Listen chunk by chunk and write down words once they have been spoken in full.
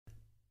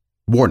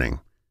Warning: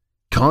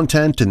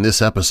 content in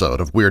this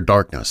episode of Weird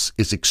Darkness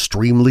is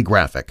extremely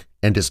graphic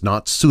and is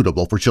not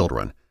suitable for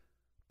children.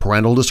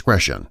 Parental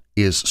discretion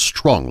is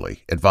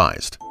strongly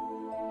advised.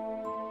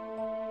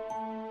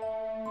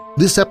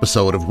 This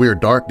episode of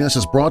Weird Darkness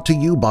is brought to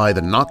you by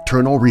the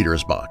Nocturnal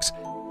Reader's Box.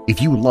 If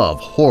you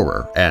love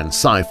horror and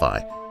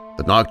sci-fi,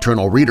 the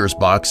Nocturnal Reader's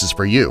Box is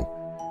for you.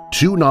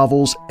 2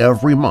 novels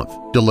every month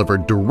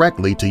delivered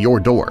directly to your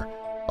door,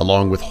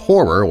 along with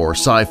horror or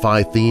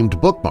sci-fi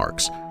themed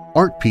bookmarks,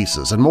 art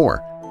pieces, and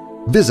more.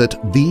 Visit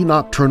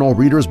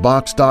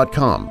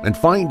thenocturnalreadersbox.com and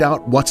find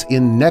out what's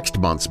in next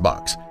month's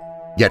box.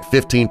 Get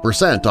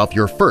 15% off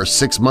your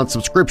first 6-month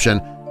subscription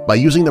by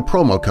using the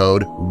promo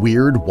code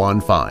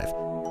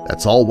WEIRD15.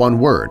 That's all one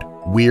word,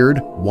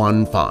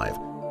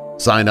 WEIRD15.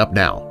 Sign up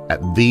now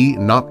at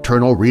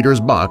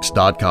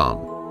thenocturnalreadersbox.com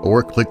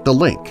or click the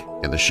link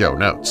in the show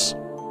notes.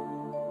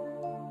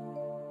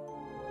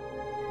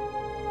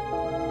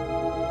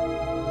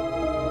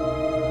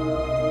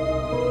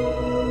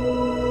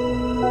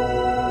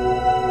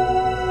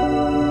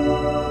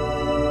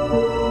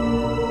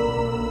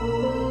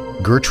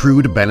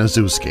 Gertrude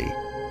Baniszewski,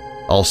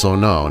 also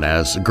known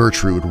as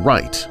Gertrude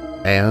Wright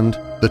and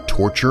the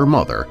Torture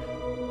Mother,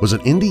 was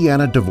an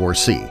Indiana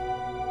divorcee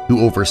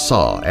who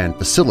oversaw and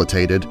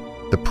facilitated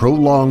the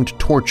prolonged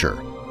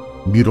torture,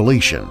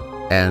 mutilation,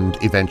 and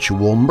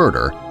eventual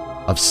murder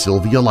of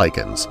Sylvia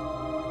Likens,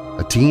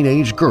 a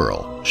teenage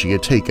girl she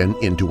had taken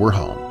into her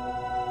home.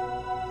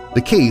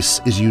 The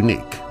case is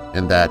unique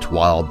in that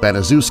while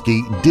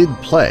Baniszewski did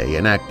play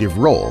an active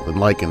role in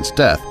Likens'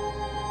 death,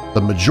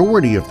 the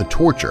majority of the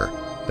torture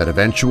that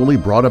eventually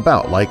brought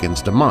about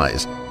Likens'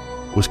 demise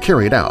was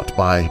carried out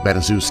by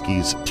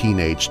Baniszewski's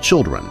teenage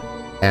children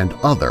and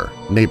other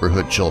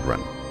neighborhood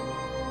children.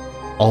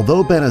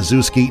 Although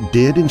Baniszewski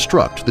did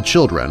instruct the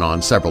children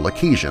on several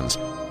occasions,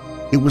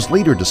 it was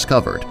later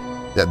discovered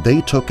that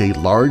they took a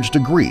large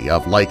degree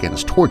of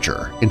Likens'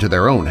 torture into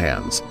their own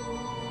hands,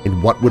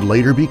 in what would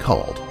later be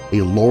called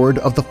a Lord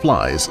of the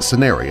Flies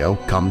scenario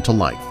come to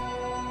life.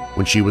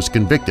 When she was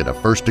convicted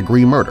of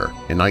first-degree murder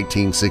in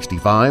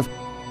 1965,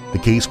 the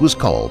case was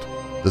called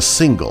the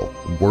single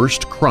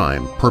worst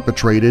crime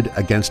perpetrated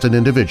against an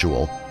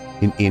individual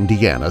in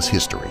Indiana's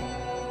history.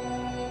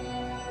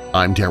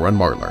 I'm Darren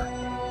Marlar,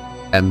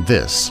 and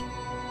this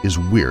is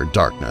Weird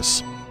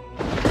Darkness.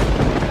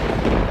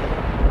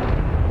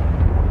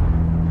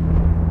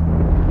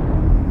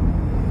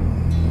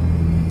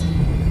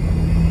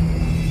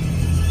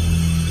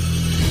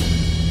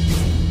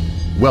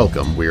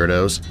 Welcome,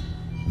 Weirdos!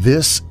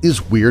 This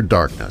is Weird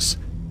Darkness.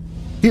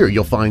 Here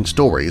you'll find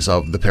stories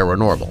of the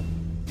paranormal,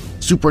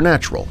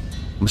 supernatural,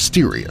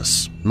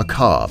 mysterious,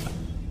 macabre,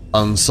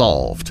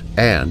 unsolved,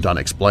 and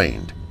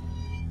unexplained.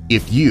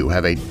 If you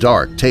have a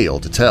dark tale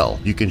to tell,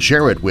 you can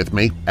share it with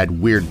me at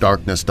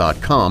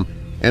WeirdDarkness.com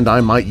and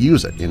I might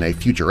use it in a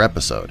future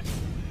episode.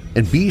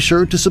 And be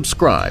sure to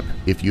subscribe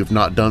if you've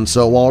not done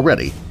so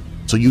already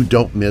so you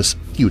don't miss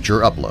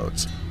future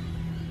uploads.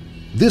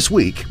 This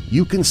week,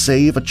 you can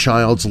save a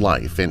child's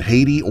life in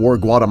Haiti or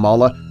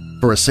Guatemala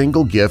for a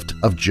single gift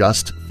of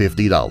just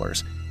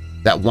 $50.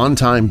 That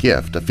one-time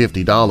gift of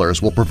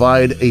 $50 will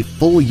provide a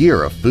full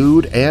year of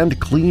food and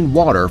clean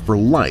water for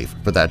life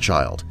for that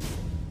child.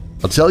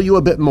 I'll tell you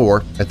a bit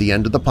more at the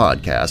end of the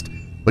podcast,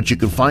 but you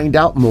can find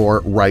out more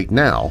right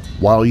now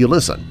while you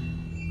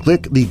listen.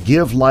 Click the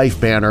Give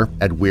Life banner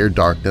at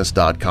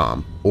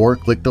WeirdDarkness.com or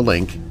click the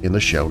link in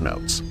the show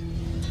notes.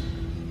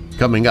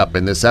 Coming up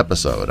in this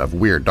episode of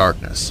Weird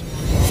Darkness.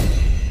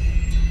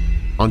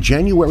 On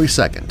January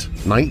 2,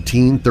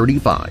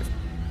 1935,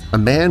 a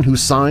man who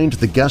signed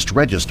the guest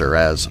register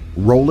as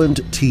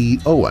Roland T.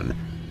 Owen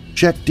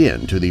checked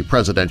in to the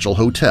Presidential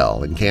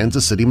Hotel in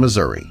Kansas City,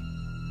 Missouri,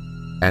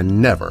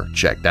 and never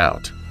checked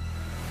out.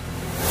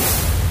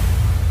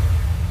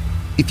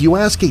 If you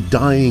ask a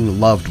dying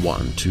loved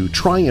one to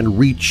try and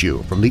reach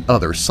you from the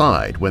other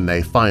side when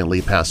they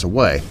finally pass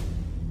away,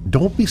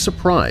 don't be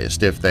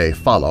surprised if they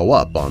follow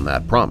up on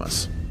that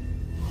promise.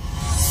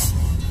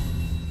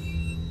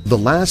 The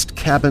last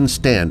cabin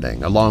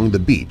standing along the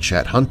beach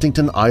at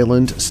Huntington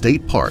Island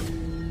State Park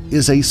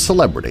is a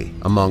celebrity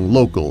among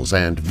locals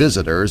and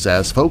visitors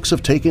as folks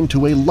have taken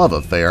to a love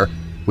affair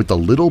with the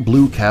Little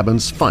Blue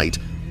Cabin's fight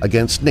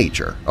against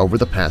nature over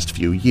the past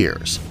few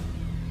years.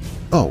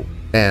 Oh,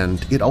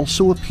 and it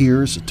also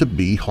appears to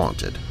be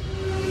haunted.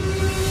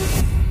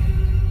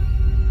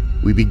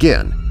 We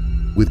begin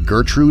with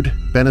Gertrude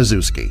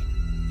Baniszewski,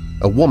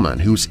 a woman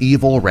whose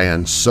evil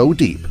ran so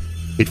deep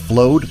it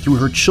flowed through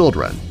her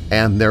children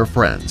and their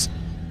friends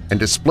and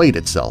displayed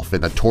itself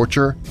in the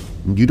torture,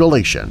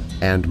 mutilation,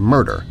 and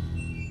murder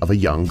of a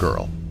young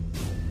girl.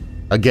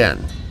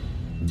 Again,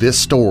 this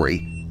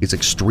story is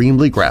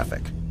extremely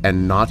graphic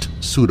and not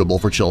suitable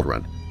for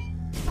children.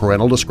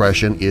 Parental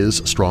discretion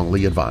is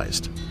strongly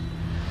advised.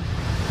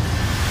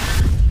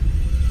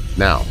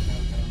 Now,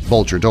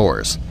 bolt your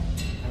doors,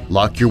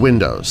 lock your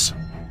windows,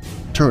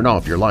 turn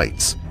off your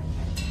lights,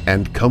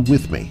 and come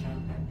with me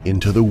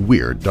into the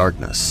Weird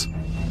Darkness.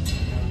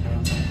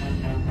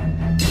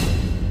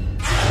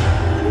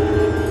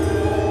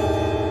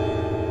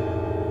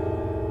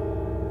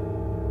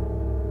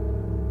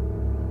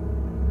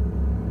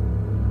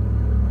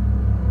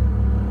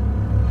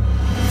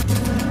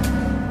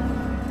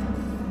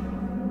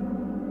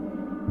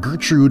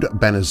 Gertrude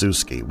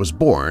Baniszewski was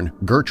born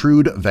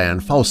Gertrude van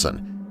Fossen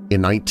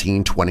in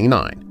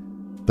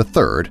 1929, the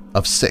third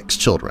of 6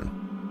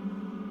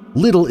 children.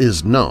 Little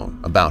is known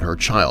about her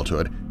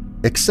childhood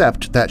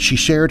except that she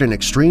shared an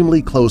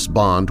extremely close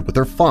bond with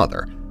her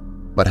father,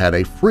 but had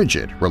a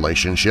frigid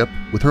relationship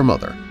with her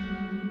mother.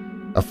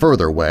 A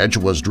further wedge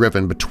was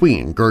driven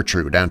between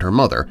Gertrude and her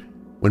mother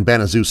when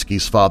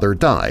Baniszewski's father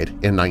died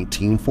in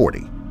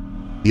 1940.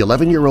 The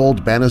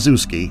 11-year-old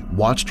Baniszewski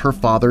watched her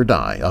father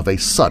die of a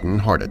sudden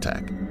heart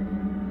attack.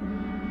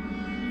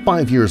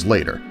 5 years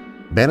later,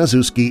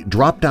 Baniszewski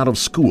dropped out of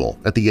school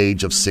at the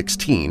age of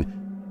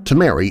 16 to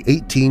marry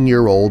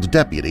 18-year-old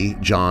Deputy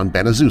John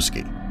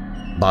Baniszewski,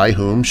 by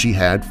whom she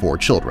had 4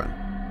 children.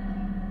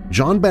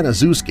 John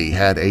Baniszewski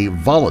had a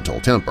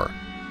volatile temper,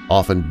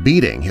 often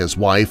beating his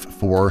wife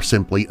for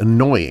simply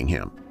annoying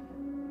him.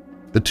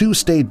 The two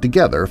stayed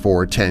together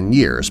for 10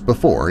 years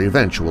before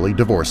eventually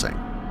divorcing.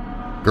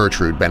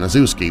 Gertrude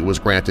Baniszewski was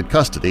granted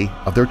custody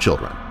of their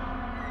children.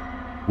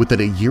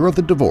 Within a year of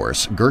the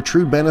divorce,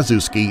 Gertrude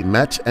Baniszewski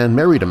met and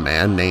married a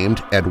man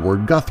named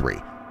Edward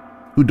Guthrie,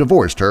 who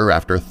divorced her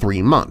after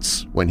 3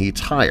 months when he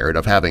tired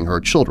of having her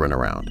children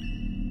around.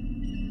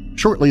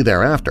 Shortly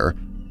thereafter,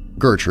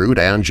 Gertrude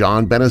and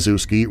John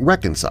Baniszewski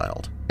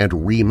reconciled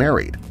and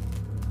remarried.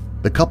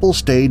 The couple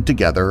stayed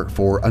together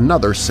for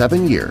another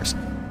 7 years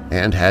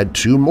and had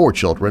 2 more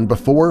children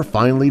before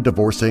finally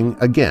divorcing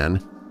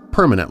again,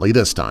 permanently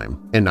this time,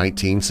 in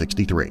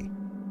 1963.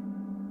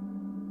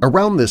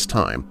 Around this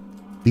time,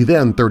 the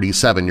then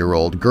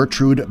 37-year-old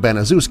Gertrude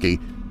Baniszewski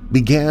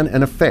began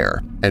an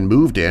affair and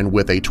moved in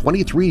with a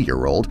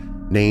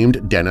 23-year-old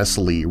named Dennis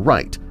Lee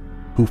Wright,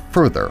 who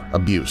further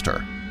abused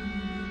her.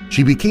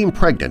 She became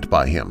pregnant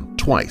by him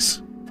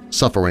twice,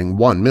 suffering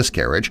 1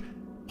 miscarriage,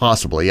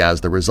 possibly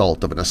as the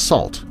result of an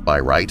assault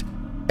by Wright,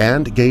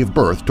 and gave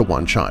birth to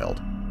 1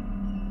 child.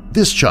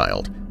 This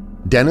child,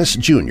 Dennis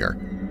Jr.,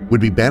 would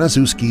be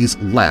Baniszewski's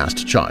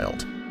last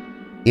child.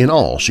 In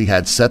all, she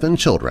had 7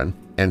 children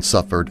and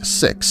suffered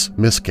 6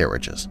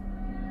 miscarriages.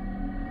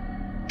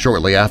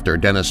 Shortly after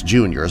Dennis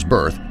Jr.'s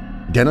birth,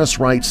 Dennis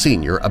Wright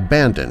Sr.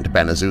 abandoned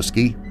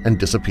Baniszewski and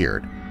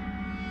disappeared.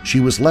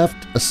 She was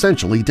left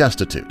essentially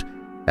destitute.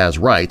 As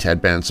Wright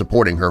had been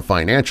supporting her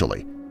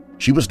financially,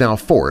 she was now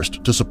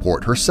forced to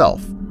support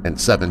herself and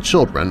 7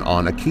 children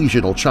on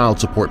occasional child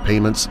support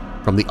payments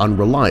from the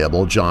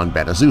unreliable John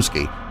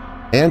Baniszewski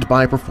and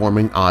by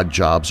performing odd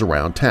jobs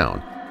around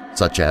town,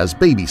 such as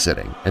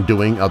babysitting and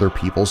doing other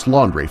people's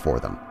laundry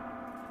for them.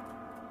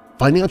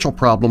 Financial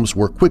problems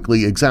were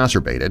quickly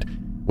exacerbated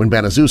when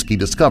Baniszewski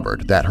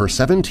discovered that her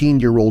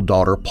 17-year-old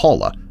daughter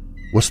Paula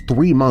was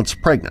 3 months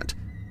pregnant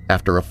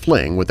after a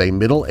fling with a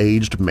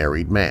middle-aged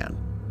married man.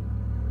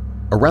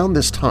 Around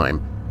this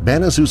time,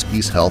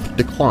 Baniszewski's health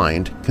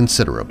declined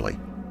considerably.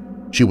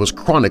 She was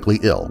chronically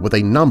ill with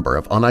a number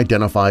of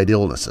unidentified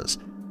illnesses,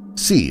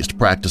 ceased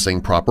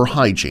practicing proper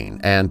hygiene,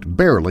 and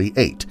barely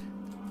ate.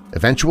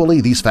 Eventually,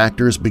 these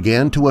factors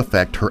began to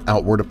affect her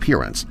outward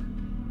appearance,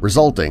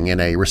 resulting in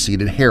a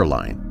receded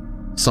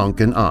hairline,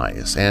 sunken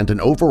eyes, and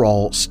an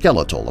overall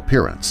skeletal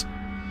appearance.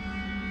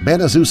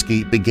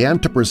 Baniszewski began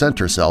to present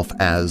herself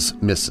as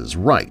Mrs.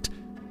 Wright,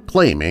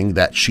 claiming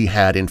that she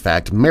had in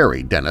fact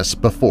married Dennis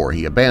before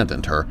he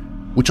abandoned her,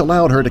 which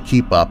allowed her to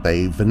keep up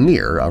a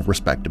veneer of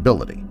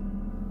respectability.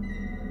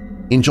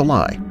 In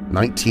July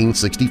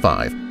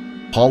 1965,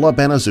 Paula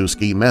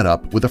Baniszewski met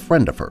up with a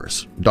friend of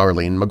hers,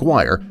 Darlene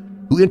McGuire,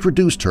 who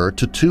introduced her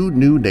to 2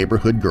 new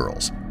neighborhood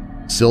girls,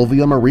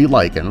 Sylvia Marie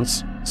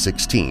Likens,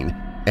 16,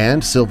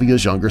 and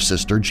Sylvia's younger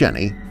sister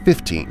Jenny,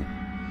 15,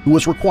 who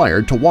was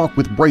required to walk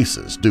with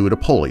braces due to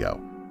polio.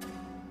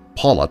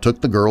 Paula took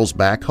the girls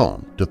back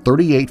home to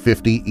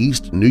 3850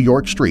 East New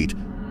York Street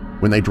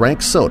when they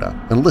drank soda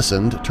and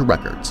listened to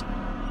records.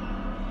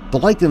 The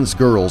Likens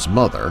girls'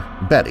 mother,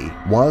 Betty,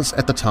 was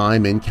at the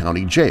time in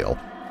county jail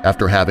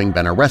after having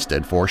been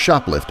arrested for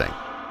shoplifting,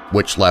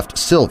 which left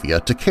Sylvia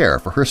to care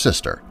for her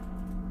sister.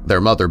 Their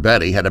mother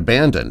Betty had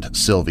abandoned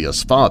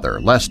Sylvia's father,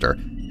 Lester,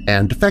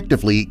 and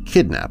effectively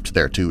kidnapped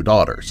their 2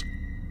 daughters.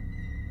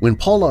 When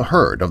Paula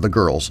heard of the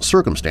girls'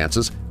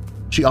 circumstances,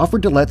 she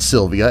offered to let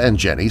Sylvia and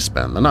Jenny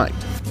spend the night.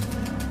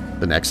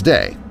 The next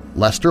day,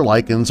 Lester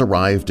Likens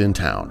arrived in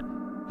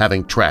town,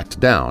 having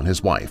tracked down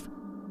his wife.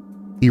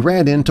 He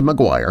ran into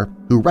McGuire,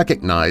 who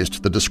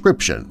recognized the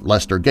description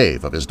Lester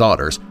gave of his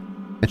daughters,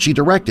 and she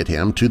directed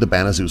him to the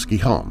Baniszewski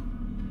home.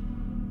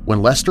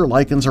 When Lester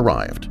Likens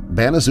arrived,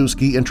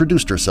 Baniszewski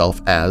introduced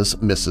herself as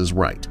Mrs.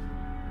 Wright.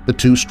 The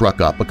two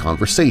struck up a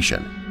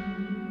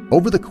conversation,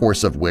 over the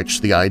course of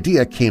which the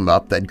idea came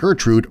up that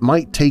Gertrude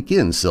might take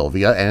in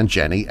Sylvia and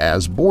Jenny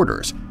as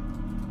boarders.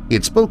 He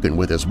had spoken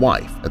with his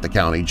wife at the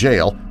county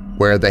jail,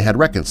 where they had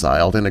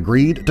reconciled and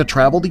agreed to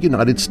travel the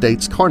United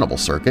States Carnival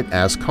Circuit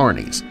as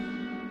carnies.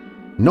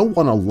 No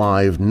one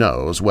alive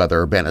knows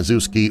whether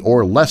Baniszewski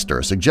or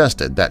Lester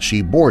suggested that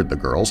she board the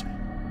girls.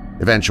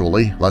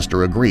 Eventually,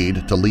 Lester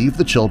agreed to leave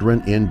the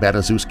children in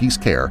Baniszewski's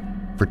care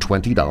for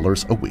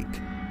 $20 a week.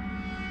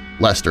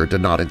 Lester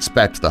did not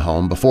inspect the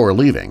home before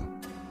leaving.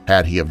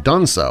 Had he have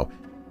done so,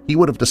 he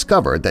would have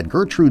discovered that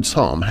Gertrude's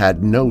home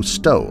had no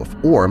stove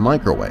or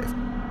microwave,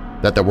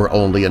 that there were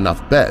only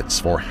enough beds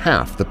for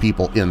half the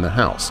people in the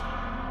house,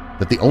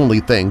 that the only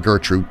thing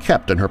Gertrude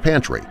kept in her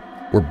pantry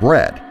were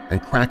bread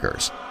and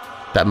crackers,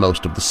 that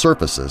most of the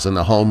surfaces in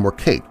the home were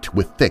caked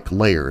with thick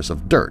layers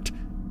of dirt,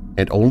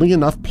 and only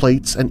enough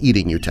plates and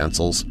eating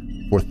utensils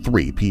for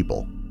 3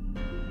 people.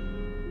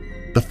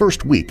 The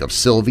first week of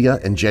Sylvia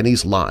and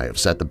Jenny's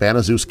lives at the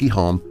Baniszewski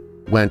home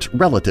went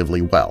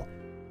relatively well.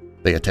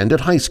 They attended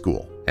high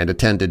school and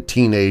attended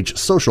teenage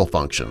social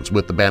functions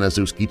with the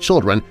Baniszewski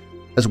children,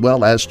 as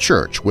well as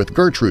church with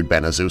Gertrude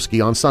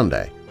Baniszewski on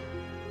Sunday.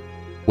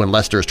 When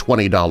Lester's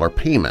 $20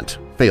 payment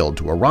failed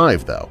to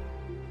arrive, though,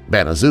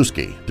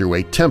 Baniszewski threw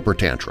a temper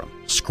tantrum,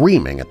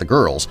 screaming at the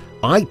girls,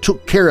 "I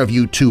took care of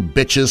you 2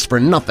 bitches for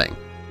nothing,"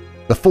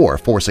 before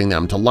forcing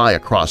them to lie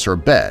across her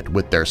bed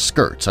with their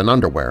skirts and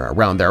underwear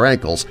around their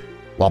ankles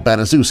while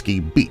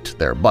Baniszewski beat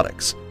their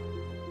buttocks.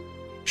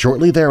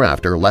 Shortly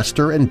thereafter,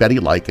 Lester and Betty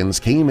Likens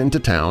came into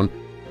town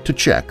to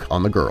check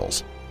on the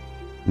girls.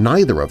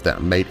 Neither of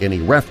them made any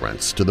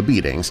reference to the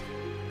beatings,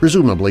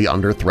 presumably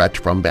under threat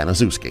from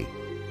Baniszewski.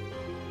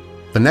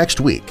 The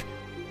next week,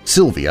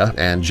 Sylvia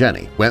and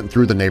Jenny went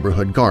through the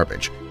neighborhood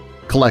garbage,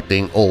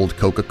 collecting old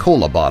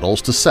Coca-Cola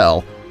bottles to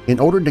sell in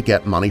order to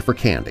get money for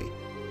candy.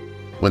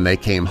 When they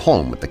came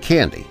home with the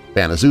candy,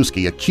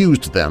 Baniszewski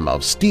accused them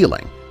of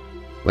stealing.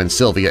 When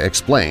Sylvia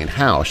explained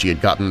how she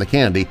had gotten the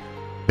candy,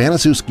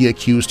 Baniszewski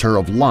accused her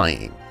of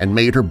lying and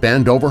made her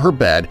bend over her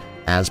bed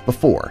as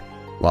before,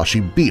 while she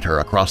beat her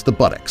across the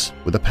buttocks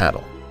with a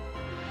paddle.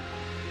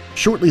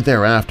 Shortly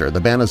thereafter, the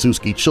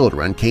Baniszewski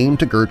children came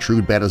to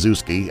Gertrude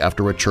Baniszewski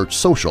after a church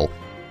social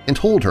and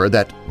told her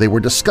that they were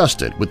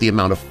disgusted with the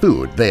amount of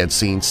food they had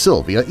seen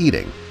Sylvia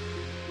eating.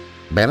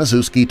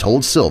 Baniszewski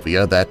told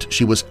Sylvia that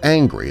she was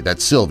angry that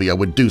Sylvia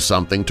would do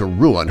something to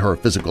ruin her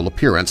physical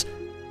appearance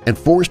and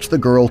forced the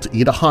girl to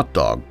eat a hot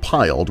dog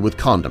piled with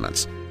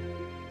condiments.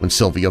 When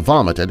Sylvia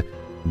vomited,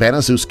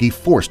 Baniszewski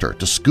forced her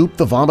to scoop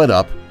the vomit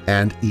up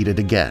and eat it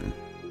again.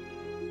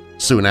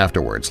 Soon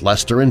afterwards,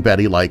 Lester and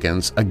Betty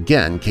Likens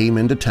again came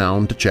into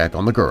town to check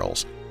on the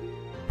girls.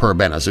 Per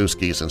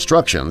Baniszewski's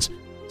instructions,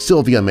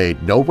 Sylvia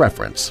made no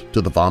reference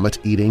to the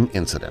vomit-eating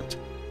incident.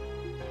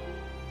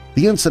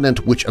 The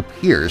incident, which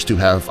appears to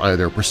have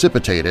either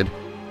precipitated,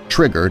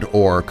 triggered,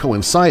 or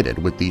coincided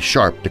with the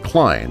sharp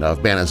decline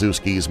of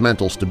Baniszewski's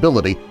mental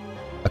stability,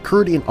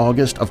 occurred in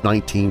August of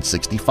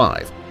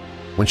 1965,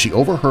 when she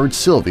overheard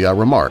Sylvia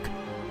remark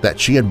that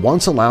she had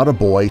once allowed a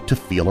boy to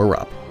feel her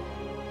up.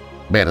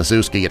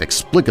 Baniszewski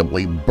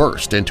inexplicably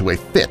burst into a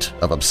fit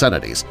of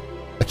obscenities,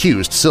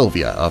 accused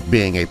Sylvia of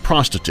being a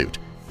prostitute,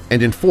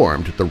 and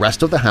informed the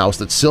rest of the house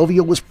that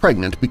Sylvia was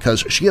pregnant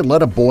because she had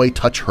let a boy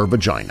touch her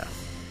vagina.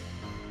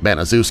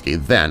 Baniszewski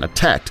then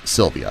attacked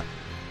Sylvia,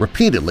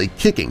 repeatedly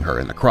kicking her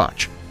in the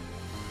crotch.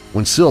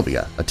 When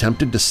Sylvia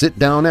attempted to sit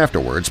down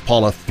afterwards,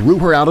 Paula threw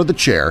her out of the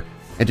chair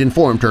and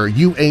informed her,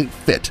 "You ain't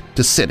fit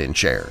to sit in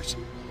chairs."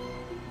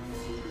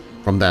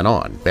 From then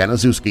on,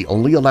 Baniszewski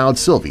only allowed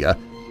Sylvia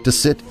to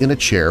sit in a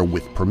chair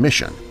with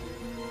permission.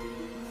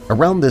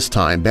 Around this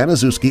time,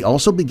 Baniszewski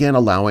also began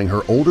allowing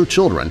her older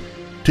children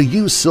to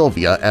use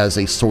Sylvia as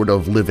a sort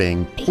of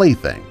living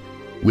plaything,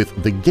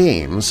 with the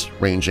games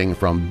ranging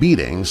from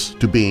beatings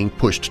to being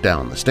pushed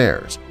down the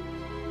stairs.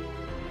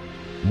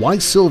 Why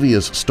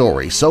Sylvia's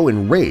story so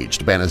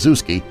enraged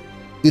Baniszewski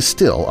is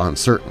still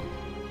uncertain.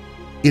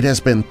 It has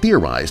been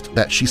theorized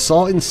that she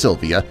saw in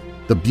Sylvia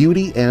the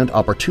beauty and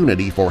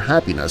opportunity for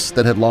happiness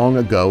that had long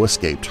ago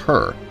escaped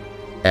her,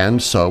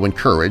 and so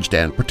encouraged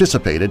and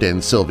participated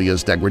in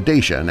Sylvia's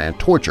degradation and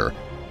torture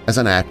as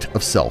an act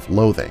of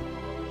self-loathing.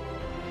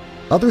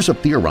 Others have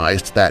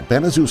theorized that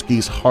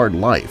Baniszewski's hard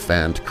life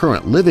and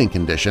current living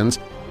conditions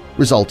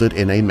resulted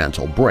in a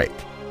mental break.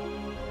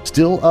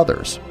 Still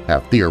others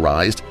have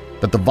theorized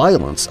that the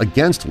violence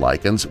against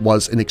Likens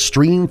was an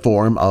extreme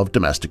form of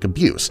domestic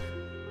abuse,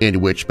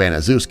 in which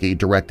Baniszewski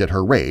directed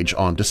her rage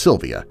onto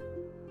Sylvia.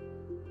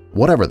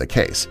 Whatever the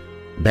case,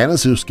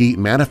 Baniszewski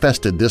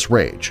manifested this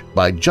rage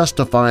by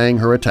justifying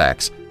her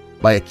attacks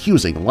by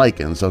accusing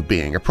Likens of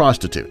being a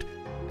prostitute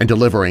and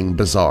delivering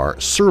bizarre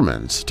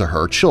sermons to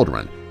her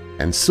children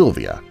and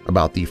Sylvia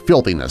about the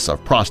filthiness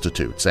of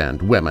prostitutes and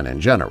women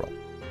in general.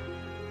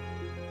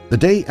 The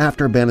day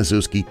after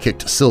Baniszewski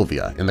kicked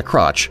Sylvia in the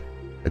crotch,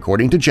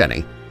 according to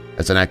Jenny,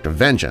 as an act of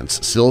vengeance,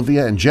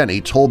 Sylvia and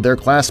Jenny told their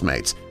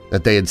classmates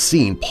that they had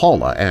seen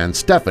Paula and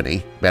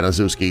Stephanie,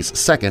 Baniszewski's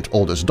second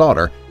oldest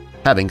daughter,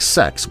 having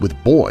sex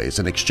with boys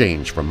in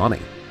exchange for money.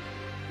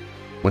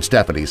 When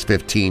Stephanie's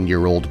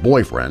 15-year-old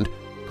boyfriend,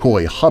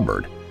 Coy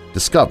Hubbard,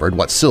 discovered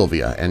what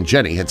Sylvia and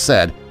Jenny had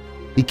said,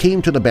 he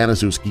came to the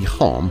Baniszewski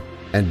home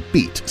and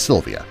beat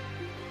Sylvia.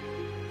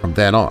 From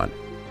then on,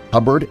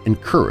 Hubbard,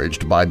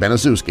 encouraged by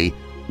Baniszewski,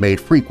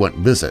 made frequent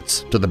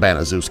visits to the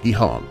Baniszewski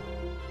home,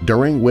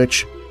 during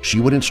which she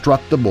would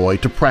instruct the boy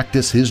to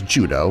practice his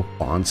judo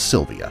on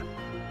Sylvia.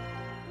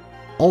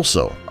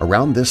 Also,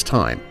 around this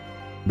time,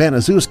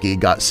 Baniszewski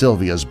got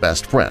Sylvia's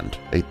best friend,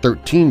 a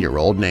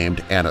 13-year-old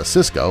named Anna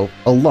Sisko,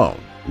 alone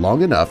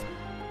long enough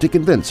to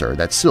convince her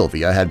that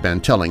Sylvia had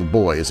been telling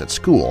boys at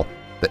school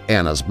that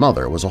Anna's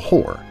mother was a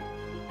whore.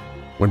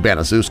 When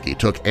Baniszewski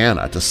took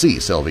Anna to see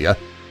Sylvia,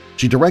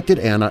 she directed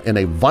Anna in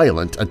a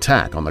violent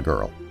attack on the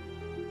girl.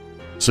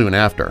 Soon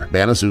after,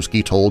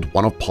 Baniszewski told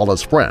one of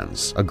Paula's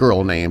friends, a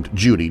girl named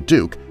Judy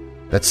Duke,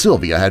 that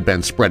Sylvia had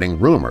been spreading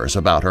rumors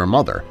about her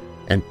mother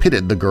and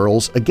pitted the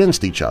girls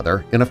against each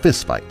other in a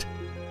fistfight.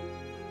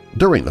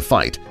 During the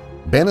fight,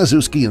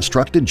 Baniszewski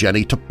instructed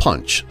Jenny to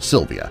punch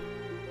Sylvia.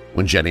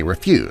 When Jenny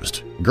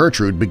refused,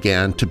 Gertrude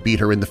began to beat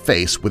her in the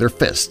face with her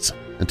fists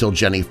until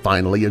Jenny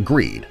finally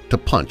agreed to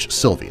punch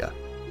Sylvia.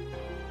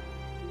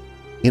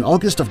 In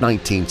August of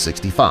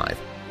 1965,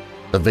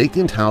 the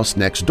vacant house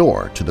next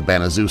door to the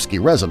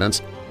Baniszewski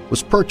residence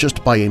was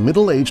purchased by a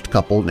middle-aged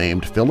couple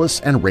named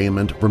Phyllis and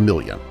Raymond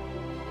Vermillion.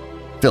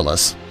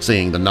 Phyllis,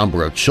 seeing the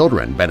number of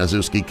children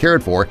Baniszewski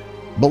cared for,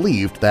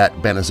 believed that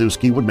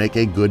Baniszewski would make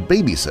a good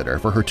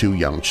babysitter for her two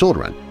young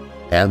children,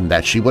 and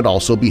that she would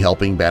also be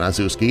helping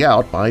Baniszewski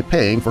out by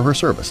paying for her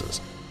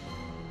services.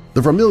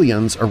 The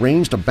Vermillions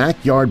arranged a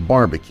backyard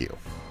barbecue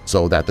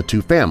so that the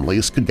two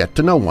families could get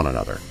to know one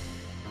another.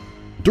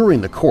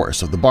 During the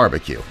course of the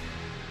barbecue,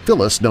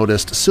 Phyllis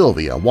noticed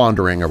Sylvia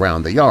wandering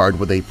around the yard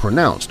with a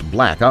pronounced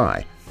black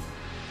eye.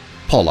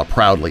 Paula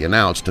proudly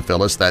announced to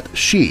Phyllis that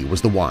she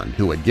was the one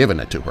who had given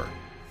it to her.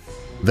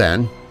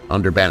 Then,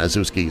 under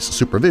Baniszewski's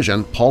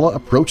supervision, Paula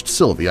approached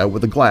Sylvia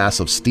with a glass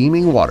of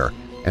steaming water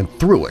and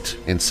threw it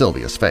in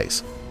Sylvia's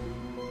face.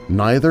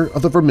 Neither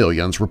of the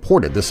Vermillions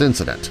reported this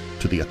incident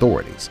to the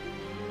authorities.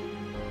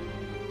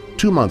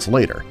 2 months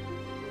later,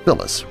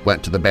 Phyllis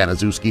went to the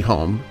Baniszewski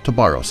home to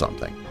borrow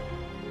something.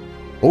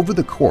 Over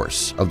the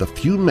course of the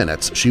few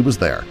minutes she was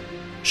there,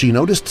 she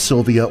noticed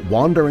Sylvia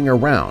wandering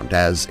around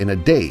as in a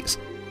daze,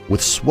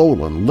 with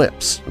swollen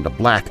lips and a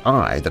black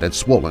eye that had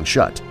swollen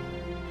shut.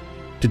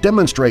 To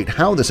demonstrate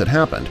how this had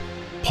happened,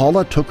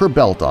 Paula took her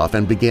belt off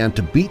and began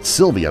to beat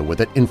Sylvia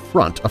with it in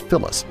front of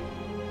Phyllis.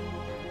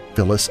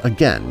 Phyllis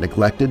again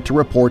neglected to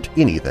report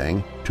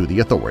anything to the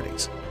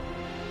authorities.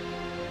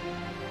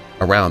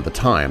 Around the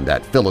time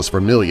that Phyllis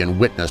Vermillion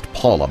witnessed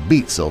Paula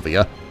beat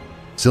Sylvia,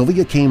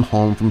 Sylvia came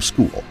home from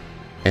school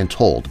and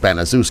told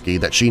Baniszewski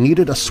that she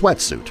needed a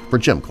sweatsuit for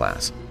gym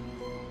class.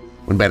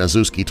 When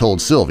Baniszewski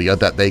told Sylvia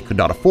that they could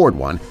not afford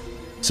one,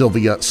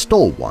 Sylvia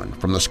stole one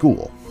from the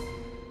school.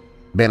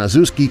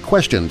 Baniszewski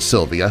questioned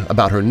Sylvia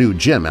about her new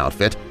gym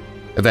outfit,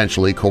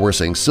 eventually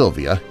coercing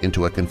Sylvia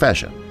into a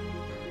confession.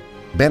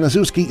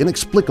 Baniszewski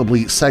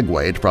inexplicably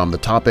segued from the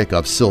topic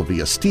of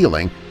Sylvia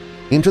stealing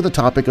into the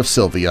topic of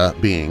Sylvia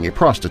being a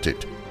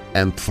prostitute,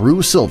 and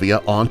threw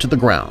Sylvia onto the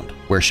ground,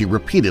 where she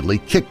repeatedly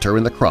kicked her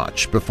in the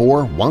crotch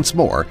before, once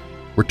more,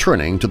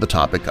 returning to the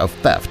topic of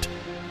theft.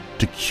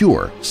 To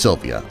cure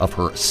Sylvia of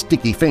her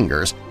sticky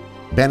fingers,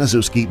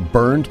 Baniszewski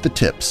burned the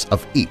tips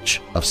of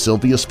each of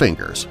Sylvia's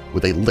fingers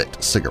with a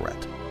lit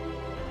cigarette.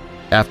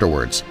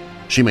 Afterwards,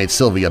 she made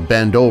Sylvia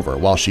bend over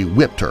while she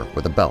whipped her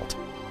with a belt.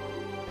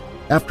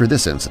 After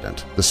this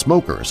incident, the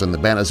smokers in the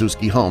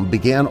Baniszewski home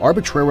began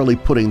arbitrarily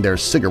putting their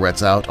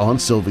cigarettes out on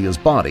Sylvia's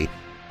body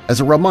as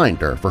a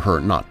reminder for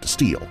her not to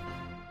steal.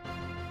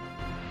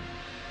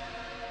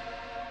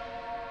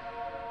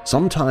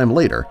 Sometime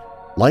later,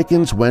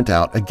 Likens went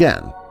out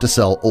again to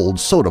sell old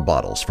soda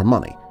bottles for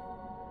money.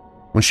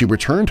 When she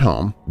returned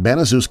home,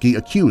 Baniszewski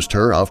accused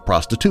her of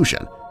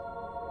prostitution.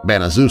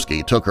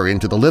 Baniszewski took her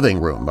into the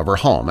living room of her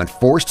home and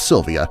forced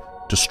Sylvia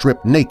to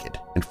strip naked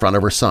in front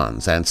of her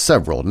sons and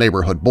several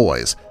neighborhood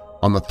boys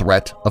on the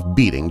threat of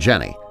beating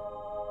Jenny.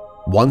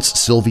 Once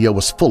Sylvia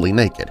was fully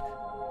naked,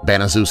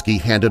 Baniszewski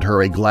handed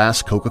her a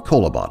glass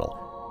Coca-Cola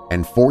bottle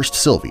and forced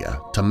Sylvia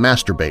to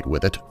masturbate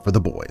with it for the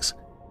boys.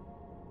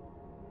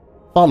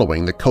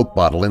 Following the Coke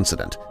bottle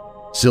incident,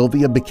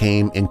 Sylvia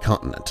became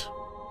incontinent.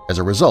 As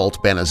a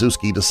result,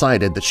 Baniszewski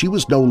decided that she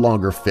was no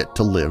longer fit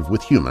to live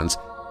with humans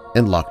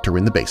and locked her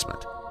in the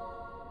basement.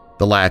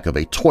 The lack of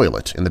a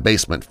toilet in the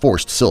basement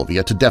forced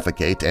Sylvia to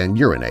defecate and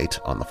urinate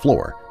on the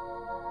floor.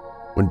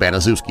 When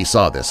Baniszewski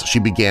saw this, she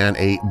began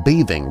a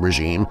bathing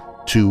regime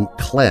to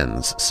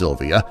cleanse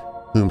Sylvia,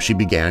 whom she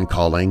began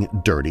calling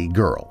Dirty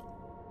Girl.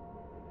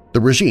 The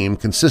regime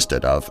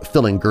consisted of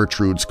filling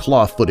Gertrude's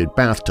claw-footed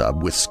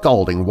bathtub with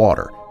scalding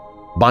water,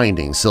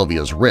 binding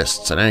Sylvia's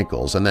wrists and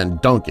ankles, and then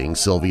dunking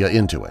Sylvia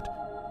into it.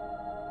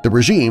 The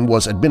regime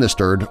was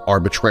administered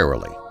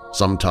arbitrarily,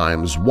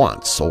 sometimes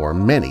once or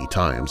many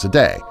times a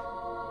day,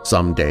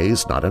 some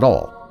days not at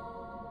all.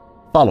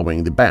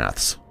 Following the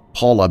baths,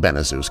 Paula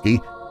Baniszewski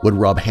would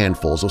rub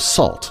handfuls of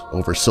salt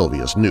over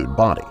Sylvia's nude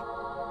body.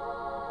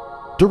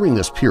 During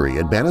this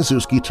period,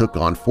 Baniszewski took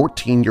on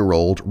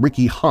 14-year-old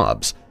Ricky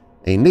Hobbs,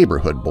 a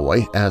neighborhood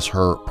boy, as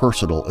her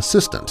personal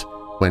assistant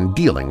when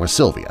dealing with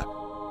Sylvia.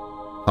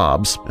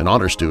 Hobbs, an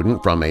honor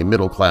student from a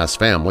middle-class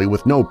family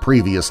with no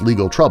previous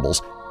legal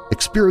troubles,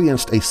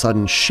 experienced a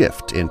sudden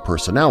shift in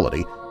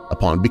personality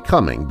upon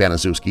becoming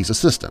Baniszewski's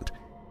assistant,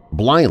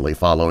 blindly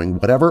following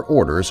whatever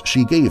orders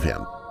she gave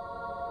him.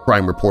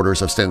 Crime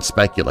reporters have since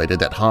speculated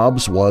that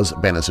Hobbs was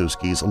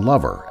Baniszewski's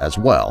lover as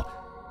well,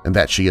 and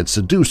that she had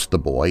seduced the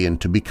boy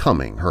into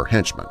becoming her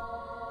henchman.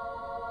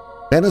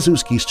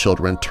 Baniszewski's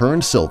children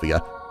turned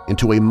Sylvia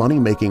into a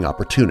money-making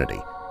opportunity,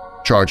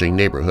 charging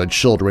neighborhood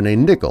children a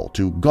nickel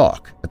to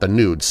gawk at the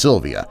nude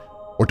Sylvia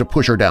or to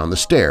push her down the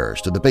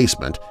stairs to the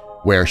basement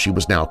where she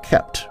was now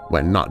kept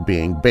when not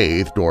being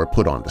bathed or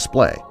put on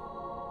display.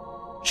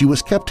 She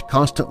was kept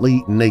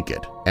constantly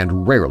naked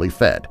and rarely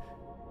fed.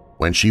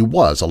 When she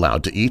was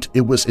allowed to eat,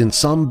 it was in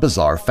some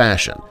bizarre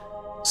fashion,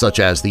 such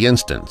as the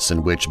instance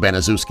in which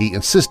Baniszewski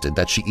insisted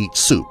that she eat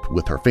soup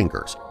with her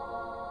fingers.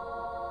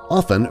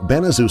 Often,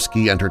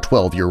 Baniszewski and her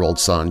 12-year-old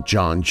son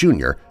John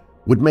Jr.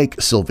 would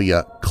make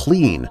Sylvia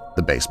clean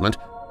the basement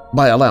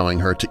by allowing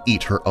her to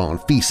eat her own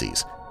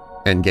feces,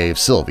 and gave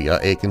Sylvia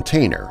a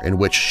container in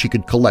which she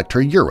could collect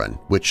her urine,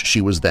 which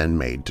she was then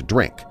made to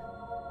drink.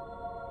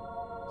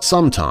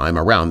 Sometime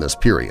around this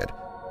period,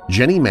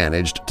 Jenny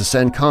managed to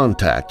send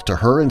contact to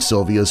her and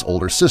Sylvia's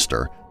older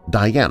sister,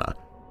 Diana,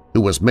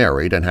 who was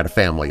married and had a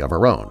family of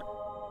her own.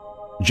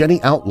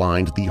 Jenny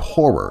outlined the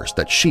horrors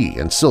that she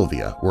and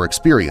Sylvia were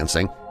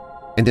experiencing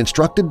and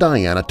instructed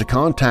Diana to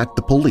contact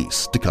the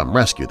police to come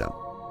rescue them.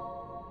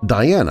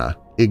 Diana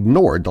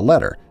ignored the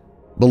letter,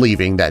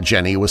 believing that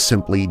Jenny was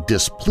simply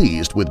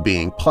displeased with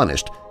being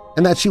punished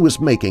and that she was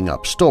making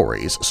up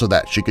stories so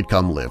that she could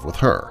come live with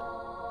her.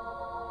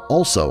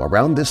 Also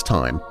around this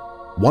time,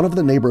 one of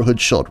the neighborhood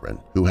children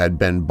who had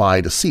been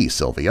by to see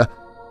Sylvia,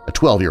 a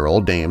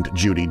 12-year-old named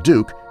Judy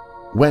Duke,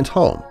 went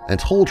home and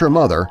told her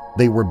mother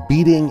they were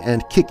beating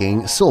and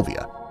kicking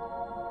Sylvia.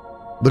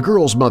 The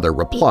girl's mother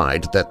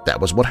replied that that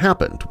was what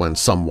happened when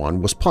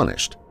someone was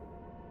punished.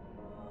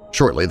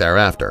 Shortly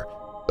thereafter,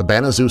 the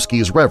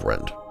Baniszewski's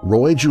Reverend,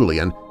 Roy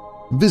Julian,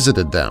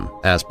 visited them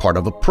as part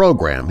of a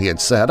program he had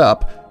set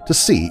up to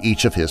see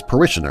each of his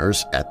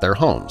parishioners at their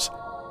homes.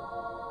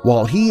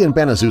 While he and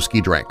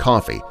Baniszewski drank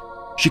coffee,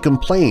 she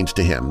complained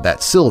to him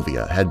that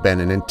Sylvia had been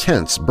an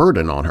intense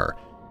burden on her,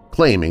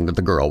 claiming that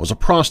the girl was a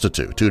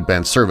prostitute who'd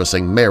been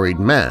servicing married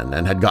men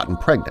and had gotten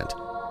pregnant.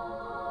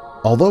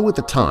 Although at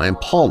the time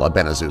Paula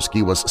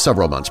Baniszewski was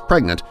several months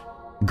pregnant,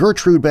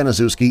 Gertrude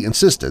Baniszewski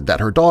insisted that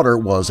her daughter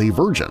was a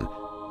virgin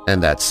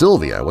and that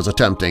Sylvia was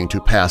attempting to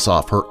pass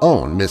off her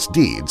own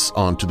misdeeds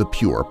onto the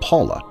pure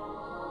Paula.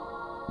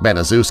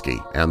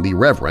 Baniszewski and the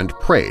Reverend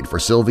prayed for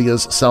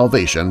Sylvia's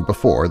salvation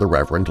before the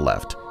Reverend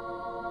left.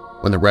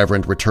 When the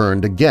Reverend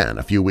returned again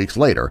a few weeks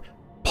later,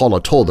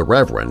 Paula told the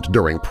Reverend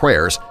during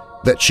prayers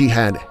that she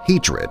had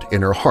hatred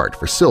in her heart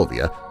for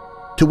Sylvia,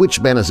 to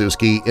which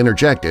Baniszewski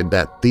interjected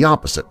that the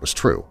opposite was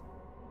true.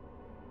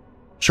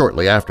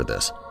 Shortly after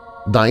this,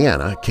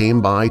 Diana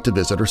came by to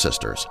visit her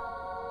sisters.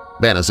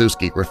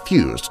 Baniszewski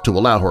refused to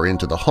allow her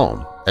into the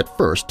home, at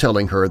first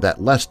telling her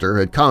that Lester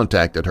had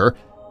contacted her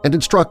and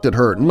instructed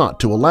her not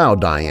to allow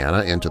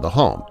Diana into the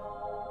home.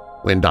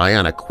 When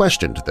Diana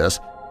questioned this,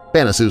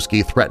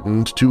 Baniszewski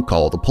threatened to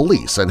call the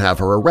police and have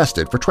her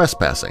arrested for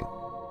trespassing.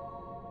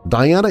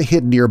 Diana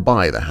hid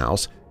nearby the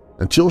house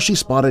until she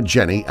spotted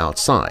Jenny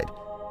outside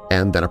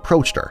and then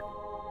approached her.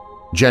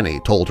 Jenny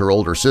told her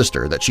older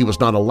sister that she was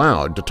not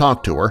allowed to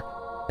talk to her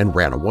and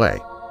ran away.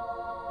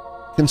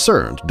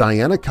 Concerned,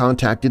 Diana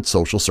contacted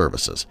social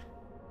services.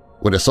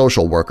 When a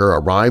social worker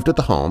arrived at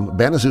the home,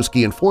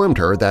 Baniszewski informed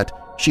her that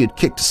she had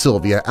kicked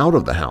Sylvia out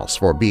of the house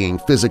for being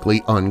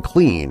physically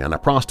unclean and a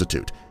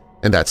prostitute,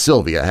 and that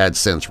Sylvia had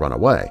since run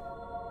away.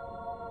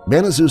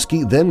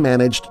 Baniszewski then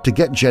managed to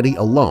get Jenny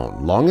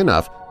alone long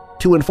enough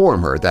to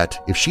inform her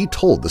that if she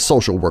told the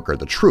social worker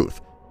the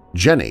truth,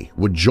 Jenny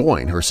would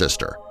join her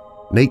sister,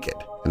 naked,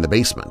 in the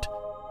basement.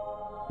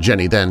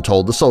 Jenny then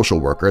told the social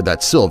worker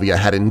that Sylvia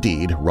had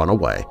indeed run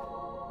away.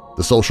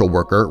 The social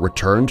worker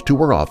returned to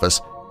her office,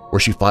 where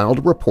she filed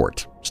a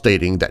report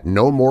stating that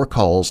no more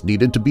calls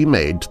needed to be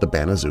made to the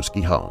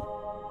Baniszewski home.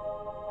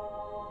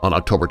 On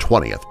October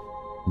 20th,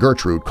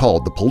 Gertrude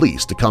called the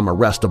police to come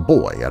arrest a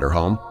boy at her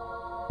home.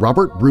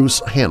 Robert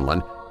Bruce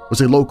Hanlon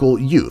was a local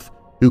youth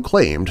who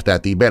claimed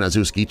that the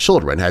Baniszewski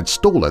children had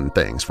stolen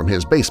things from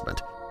his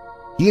basement.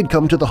 He had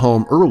come to the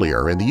home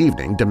earlier in the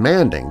evening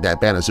demanding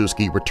that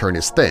Baniszewski return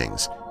his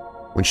things.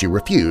 When she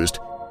refused,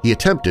 he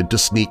attempted to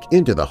sneak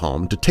into the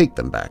home to take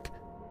them back.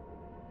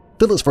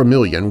 Phyllis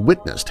Vermillion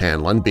witnessed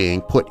Hanlon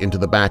being put into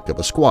the back of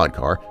a squad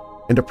car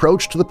and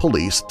approached the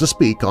police to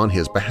speak on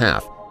his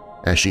behalf,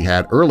 as she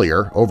had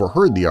earlier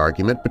overheard the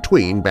argument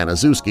between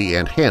Baniszewski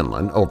and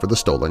Hanlon over the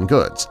stolen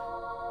goods.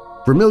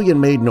 Vermillion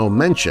made no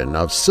mention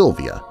of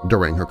Sylvia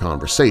during her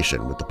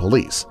conversation with the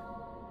police.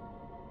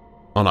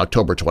 On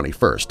October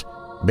 21st,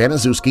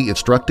 Baniszewski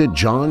instructed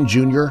John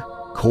Jr.,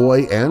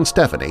 Coy, and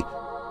Stephanie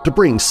to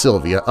bring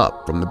Sylvia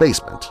up from the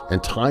basement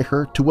and tie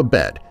her to a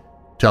bed,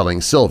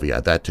 telling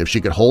Sylvia that if she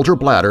could hold her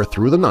bladder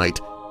through the night,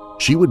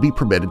 she would be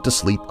permitted to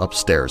sleep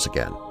upstairs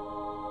again.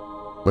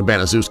 When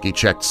Baniszewski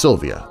checked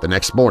Sylvia the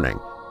next morning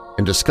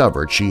and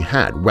discovered she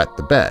had wet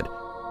the bed,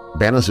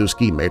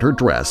 Baniszewski made her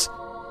dress,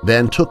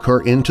 then took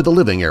her into the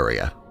living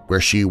area, where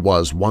she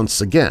was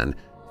once again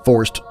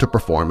forced to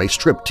perform a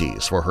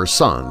striptease for her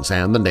sons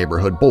and the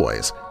neighborhood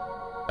boys,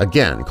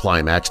 again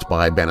climaxed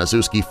by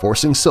Baniszewski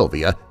forcing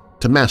Sylvia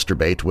to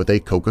masturbate with a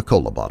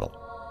Coca-Cola bottle.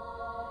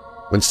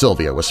 When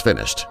Sylvia was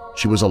finished,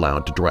 she was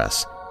allowed to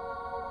dress.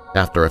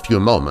 After a few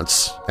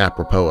moments,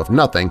 apropos of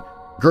nothing,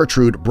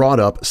 Gertrude brought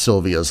up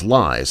Sylvia's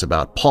lies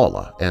about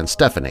Paula and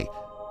Stephanie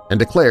and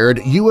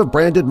declared, "You have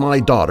branded my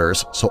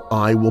daughters, so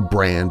I will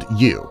brand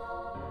you."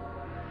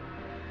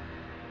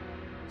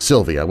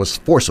 Sylvia was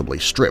forcibly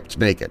stripped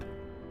naked,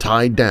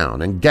 tied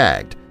down and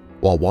gagged,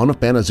 while one of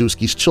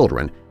Baniszewski's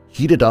children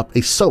heated up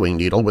a sewing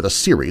needle with a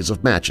series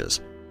of matches.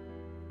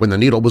 When the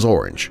needle was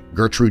orange,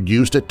 Gertrude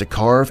used it to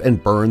carve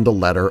and burn the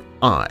letter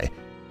I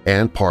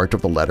and part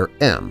of the letter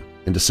M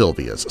into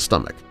Sylvia's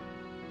stomach.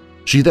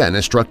 She then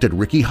instructed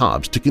Ricky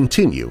Hobbs to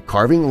continue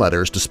carving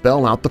letters to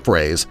spell out the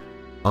phrase,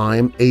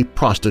 "I'm a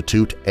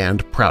prostitute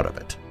and proud of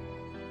it."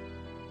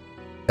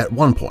 At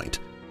one point,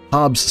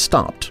 Hobbs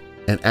stopped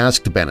and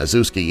asked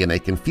Baniszewski in a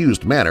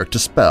confused manner to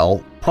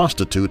spell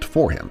prostitute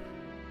for him.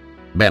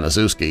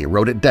 Baniszewski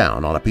wrote it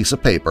down on a piece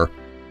of paper,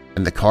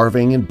 and the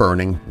carving and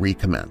burning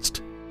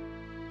recommenced.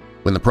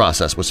 When the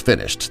process was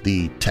finished,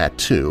 the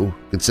tattoo,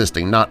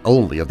 consisting not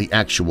only of the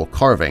actual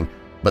carving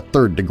but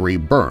third-degree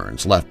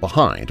burns left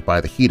behind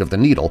by the heat of the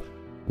needle,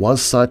 was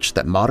such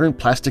that modern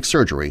plastic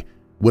surgery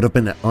would have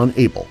been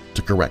unable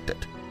to correct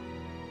it.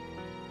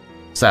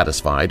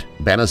 Satisfied,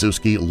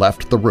 Baniszewski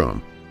left the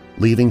room,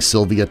 leaving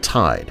Sylvia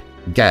tied,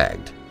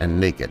 gagged, and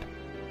naked.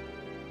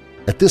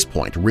 At this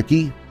point,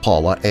 Ricky,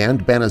 Paula,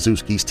 and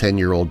Baniszewski's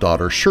 10-year-old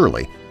daughter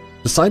Shirley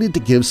decided to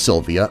give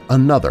Sylvia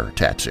another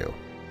tattoo,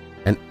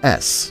 an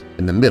S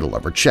in the middle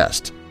of her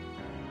chest.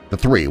 The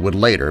three would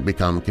later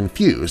become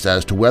confused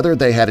as to whether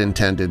they had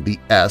intended the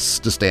S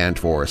to stand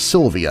for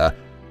Sylvia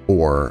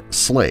or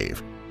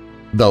slave,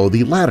 though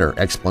the latter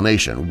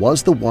explanation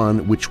was the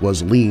one which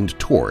was leaned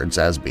towards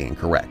as being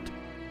correct.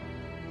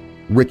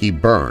 Ricky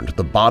burned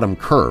the bottom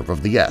curve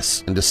of the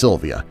S into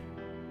Sylvia.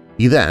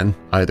 He then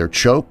either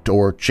choked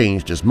or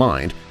changed his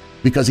mind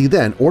because he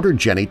then ordered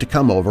Jenny to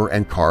come over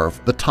and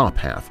carve the top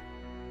half.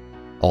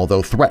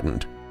 Although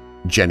threatened,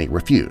 Jenny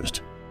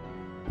refused.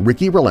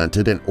 Ricky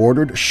relented and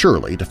ordered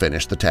Shirley to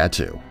finish the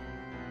tattoo.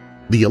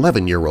 The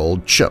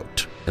 11-year-old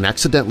choked and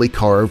accidentally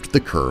carved the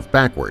curve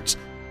backwards,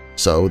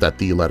 so that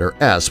the letter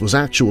S was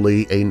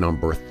actually a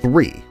number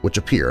 3 which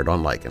appeared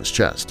on Lycan's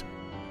chest.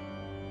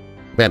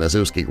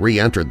 Baniszewski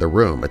re-entered the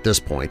room at this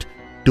point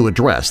to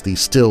address the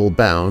still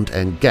bound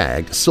and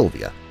gagged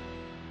Sylvia.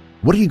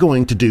 "What are you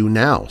going to do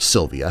now,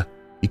 Sylvia?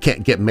 You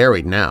can't get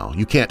married now.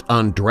 You can't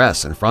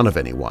undress in front of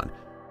anyone.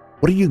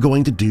 What are you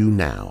going to do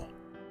now?"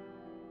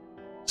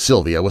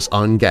 Sylvia was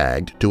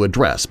ungagged to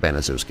address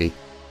Baniszewski.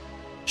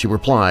 She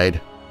replied,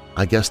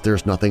 "I guess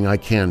there's nothing I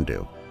can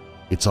do.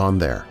 It's on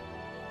there."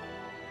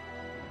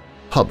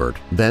 Hubbard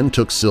then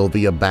took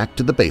Sylvia back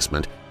to the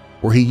basement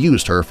where he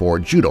used her for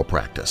judo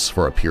practice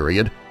for a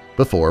period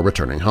before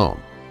returning home.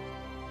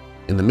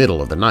 In the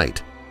middle of the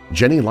night,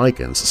 Jenny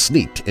Likens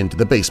sneaked into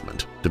the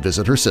basement to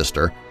visit her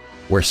sister,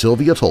 where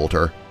Sylvia told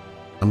her,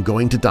 "I'm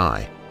going to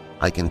die.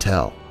 I can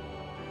tell."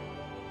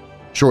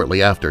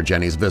 Shortly after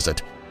Jenny's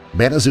visit,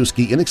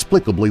 Baniszewski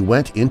inexplicably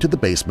went into the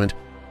basement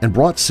and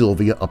brought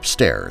Sylvia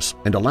upstairs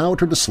and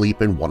allowed her to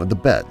sleep in one of the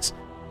beds.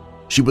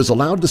 She was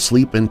allowed to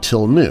sleep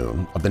until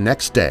noon of the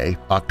next day,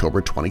 October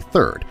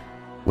 23rd,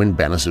 when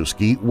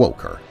Baniszewski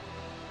woke her.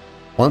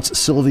 Once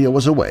Sylvia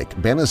was awake,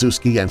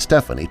 Baniszewski and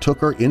Stephanie took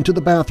her into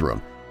the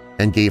bathroom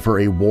and gave her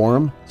a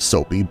warm,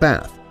 soapy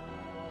bath.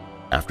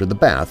 After the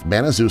bath,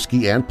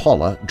 Baniszewski and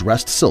Paula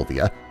dressed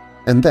Sylvia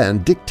and then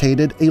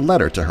dictated a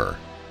letter to her,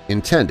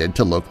 intended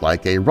to look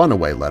like a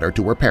runaway letter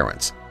to her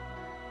parents.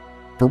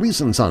 For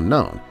reasons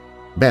unknown,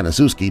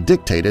 Baniszewski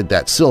dictated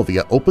that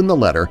Sylvia open the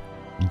letter,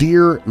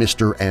 "Dear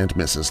Mr. and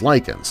Mrs.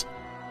 Likens."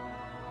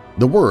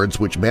 The words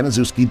which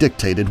Baniszewski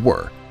dictated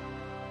were,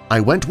 "I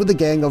went with a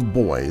gang of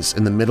boys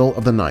in the middle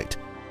of the night,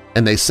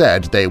 and they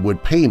said they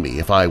would pay me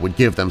if I would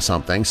give them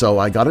something, so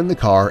I got in the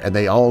car and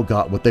they all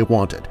got what they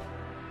wanted.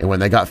 And when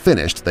they got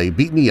finished, they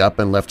beat me up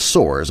and left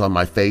sores on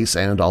my face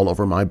and all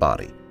over my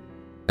body.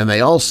 And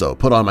they also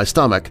put on my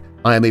stomach,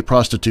 'I am a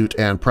prostitute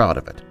and proud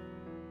of it.'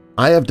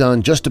 I have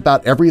done just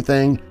about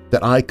everything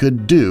that I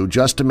could do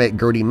just to make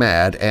Gertie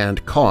mad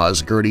and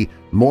cause Gertie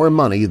more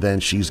money than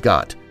she's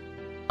got.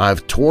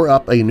 I've tore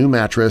up a new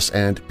mattress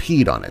and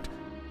peed on it.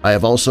 I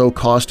have also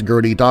cost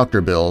Gertie doctor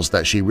bills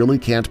that she really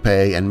can't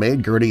pay and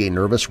made Gertie a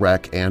nervous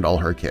wreck and all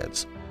her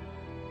kids."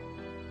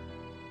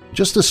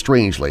 Just as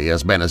strangely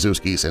as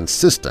Baniszewski's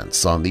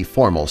insistence on the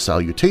formal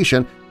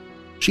salutation,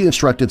 she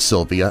instructed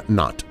Sylvia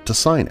not to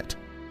sign it.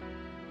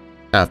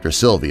 After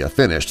Sylvia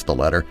finished the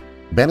letter,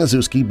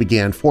 Baniszewski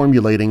began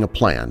formulating a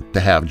plan to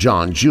have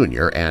John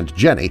Jr. and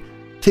Jenny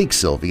take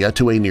Sylvia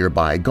to a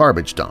nearby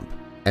garbage dump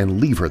and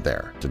leave her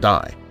there to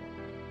die.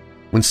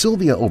 When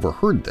Sylvia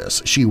overheard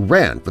this, she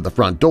ran for the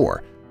front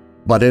door,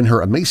 but in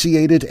her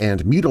emaciated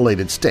and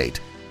mutilated state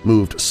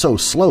moved so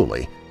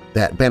slowly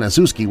that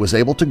Baniszewski was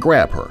able to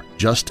grab her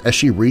just as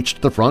she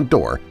reached the front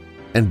door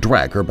and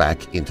drag her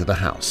back into the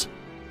house.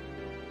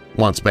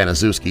 Once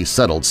Baniszewski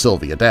settled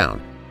Sylvia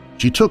down,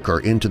 she took her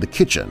into the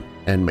kitchen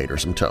and made her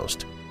some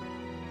toast.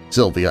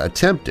 Sylvia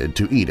attempted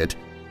to eat it,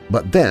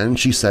 but then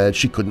she said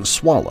she couldn't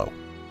swallow.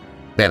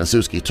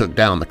 Baniszewski took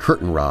down the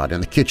curtain rod in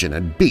the kitchen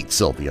and beat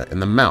Sylvia in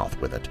the mouth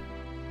with it.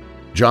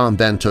 John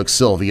then took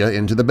Sylvia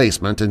into the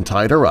basement and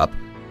tied her up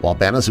while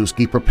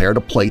Baniszewski prepared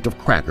a plate of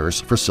crackers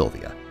for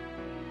Sylvia.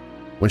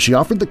 When she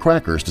offered the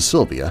crackers to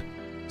Sylvia,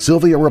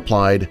 Sylvia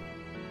replied,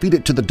 "Feed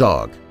it to the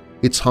dog.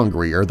 It's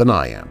hungrier than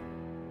I am."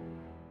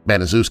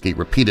 Baniszewski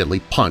repeatedly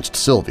punched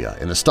Sylvia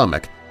in the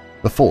stomach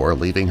before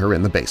leaving her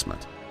in the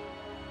basement.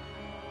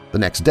 The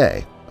next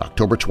day,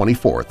 October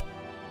 24th,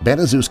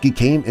 Baniszewski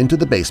came into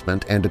the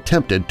basement and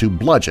attempted to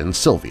bludgeon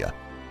Sylvia.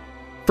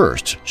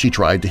 First, she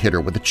tried to hit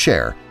her with a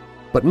chair,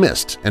 but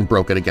missed and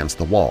broke it against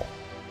the wall.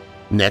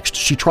 Next,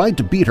 she tried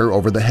to beat her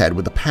over the head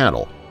with a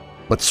paddle,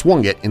 but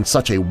swung it in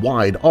such a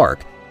wide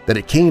arc that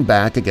it came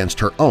back against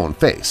her own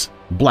face,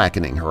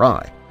 blackening her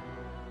eye.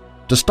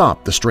 To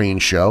stop the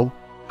strange show,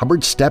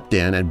 Hubbard stepped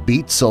in and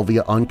beat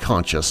Sylvia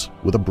unconscious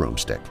with a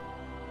broomstick.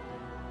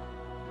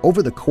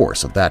 Over the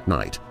course of that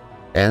night,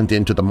 and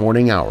into the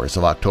morning hours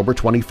of October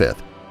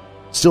 25th,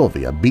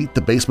 Sylvia beat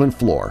the basement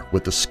floor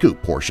with the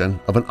scoop portion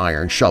of an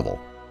iron shovel.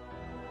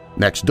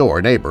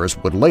 Next-door neighbors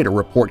would later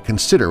report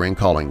considering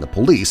calling the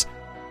police,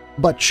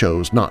 but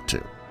chose not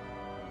to.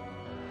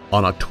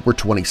 On October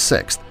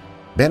 26th,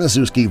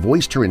 Baniszewski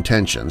voiced her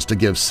intentions to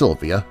give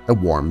Sylvia a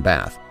warm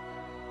bath.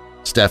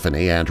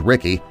 Stephanie and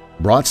Ricky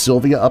brought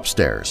Sylvia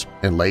upstairs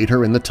and laid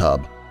her in the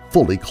tub,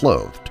 fully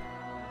clothed.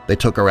 They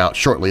took her out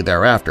shortly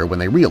thereafter when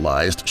they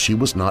realized she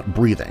was not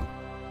breathing.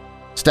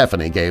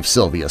 Stephanie gave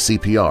Sylvia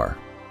CPR,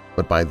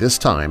 but by this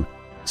time,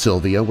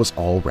 Sylvia was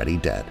already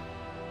dead.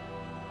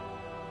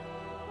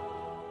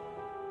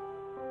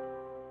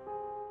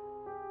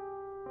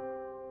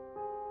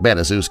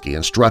 Baniszewski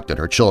instructed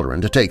her children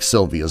to take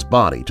Sylvia's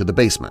body to the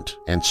basement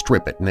and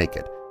strip it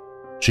naked.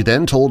 She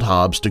then told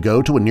Hobbs to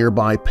go to a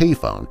nearby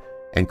payphone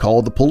and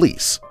call the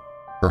police,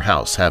 her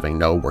house having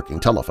no working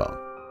telephone.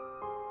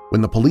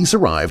 When the police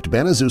arrived,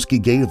 Baniszewski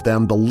gave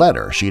them the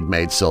letter she'd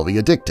made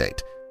Sylvia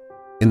dictate.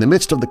 In the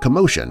midst of the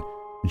commotion,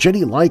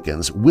 Jenny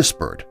Likens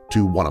whispered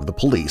to one of the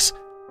police,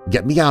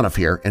 "Get me out of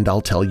here and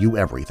I'll tell you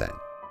everything."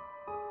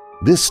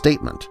 This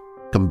statement,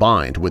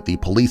 combined with the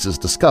police's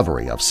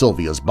discovery of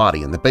Sylvia's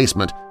body in the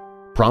basement,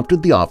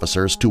 prompted the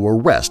officers to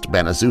arrest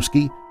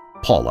Baniszewski,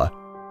 Paula,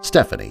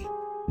 Stephanie,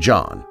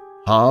 John,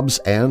 Hobbs,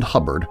 and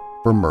Hubbard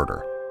for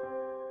murder.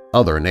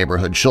 Other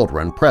neighborhood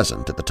children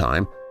present at the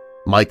time,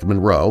 Mike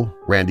Monroe,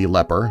 Randy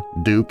Lepper,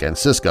 Duke, and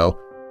Cisco,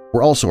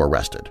 were also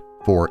arrested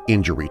for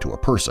injury to a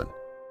person.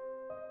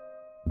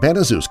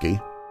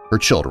 Baniszewski, her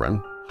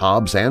children,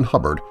 Hobbs, and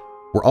Hubbard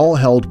were all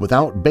held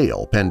without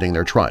bail pending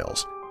their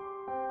trials.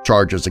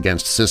 Charges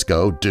against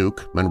Cisco,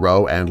 Duke,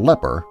 Monroe, and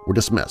Lepper were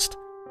dismissed.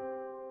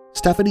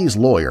 Stephanie's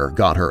lawyer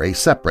got her a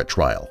separate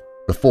trial.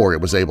 Before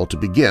it was able to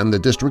begin, the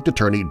district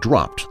attorney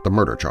dropped the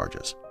murder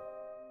charges.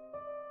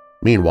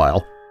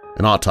 Meanwhile,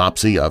 an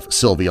autopsy of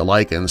Sylvia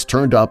Likens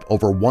turned up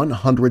over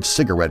 100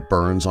 cigarette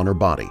burns on her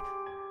body,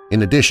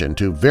 in addition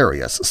to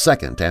various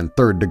second- and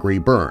third-degree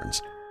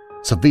burns,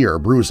 severe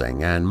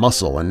bruising, and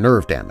muscle and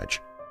nerve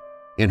damage.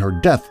 In her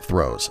death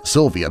throes,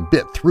 Sylvia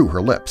bit through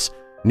her lips,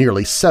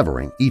 nearly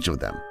severing each of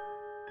them.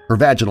 Her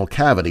vaginal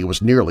cavity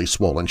was nearly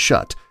swollen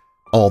shut,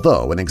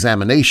 although an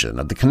examination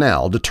of the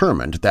canal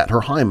determined that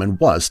her hymen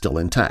was still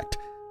intact,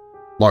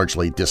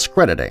 largely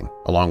discrediting,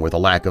 along with a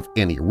lack of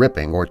any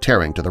ripping or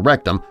tearing to the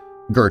rectum,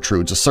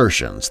 Gertrude's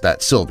assertions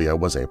that Sylvia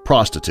was a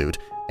prostitute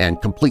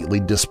and completely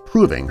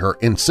disproving her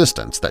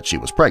insistence that she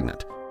was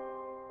pregnant.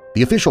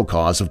 The official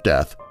cause of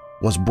death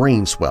was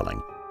brain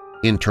swelling,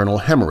 internal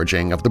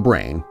hemorrhaging of the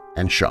brain,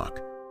 and shock.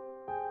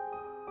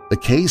 The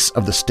case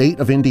of the state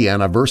of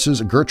Indiana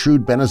versus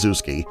Gertrude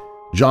Baniszewski,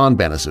 John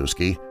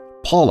Baniszewski,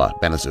 Paula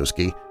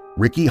Baniszewski,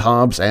 Ricky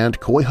Hobbs, and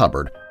Coy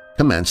Hubbard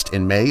commenced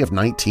in May of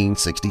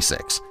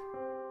 1966.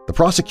 The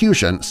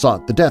prosecution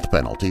sought the death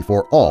penalty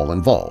for all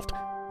involved,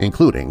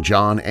 including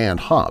John and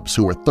Hobbs,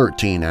 who were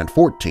 13 and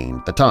 14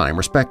 at the time,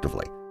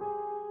 respectively.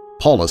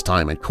 Paula's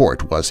time in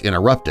court was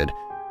interrupted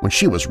when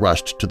she was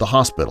rushed to the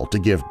hospital to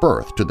give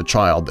birth to the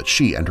child that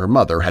she and her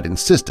mother had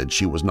insisted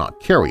she was not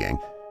carrying.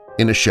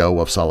 In a show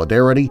of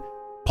solidarity,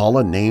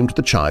 Paula named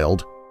the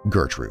child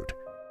Gertrude.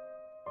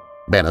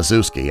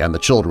 Baniszewski and the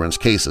children's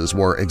cases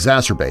were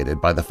exacerbated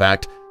by the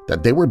fact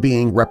that they were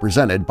being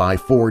represented by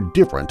 4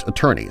 different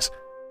attorneys,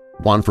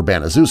 one for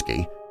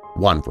Baniszewski,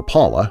 one for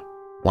Paula,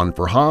 one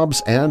for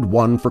Hobbs, and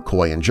one for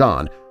Coy and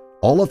John,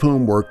 all of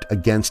whom worked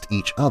against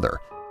each other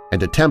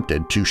and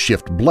attempted to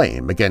shift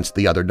blame against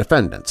the other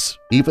defendants,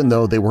 even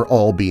though they were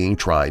all being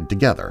tried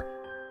together.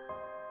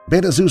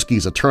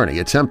 Baniszewski's attorney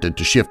attempted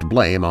to shift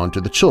blame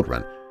onto the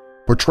children,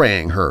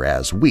 portraying her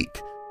as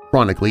weak,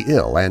 chronically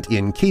ill, and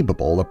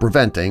incapable of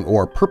preventing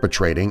or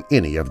perpetrating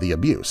any of the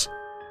abuse.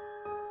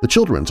 The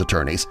children's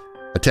attorneys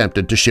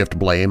attempted to shift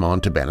blame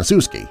onto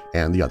Baniszewski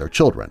and the other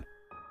children.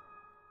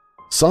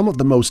 Some of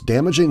the most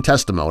damaging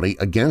testimony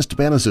against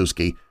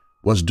Baniszewski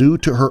was due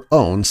to her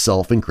own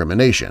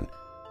self-incrimination.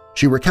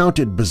 She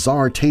recounted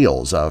bizarre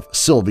tales of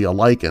Sylvia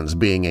Likens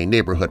being a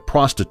neighborhood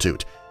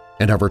prostitute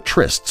and of her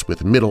trysts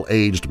with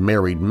middle-aged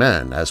married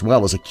men, as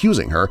well as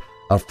accusing her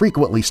of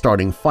frequently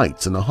starting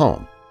fights in the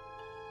home.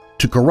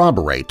 To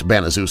corroborate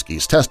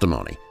Baniszewski's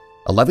testimony,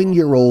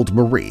 11-year-old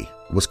Marie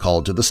was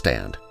called to the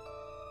stand.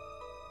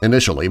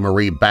 Initially,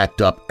 Marie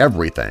backed up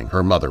everything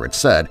her mother had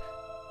said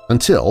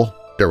until,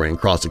 during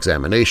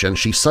cross-examination,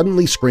 she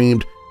suddenly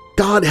screamed,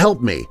 "God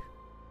help me!"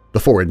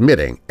 before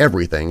admitting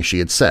everything she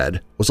had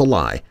said was a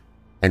lie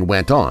and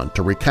went on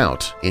to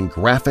recount in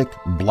graphic,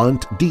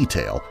 blunt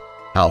detail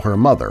how her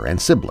mother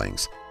and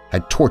siblings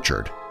had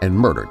tortured and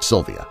murdered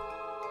Sylvia.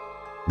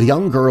 The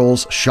young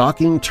girl's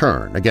shocking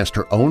turn against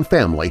her own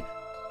family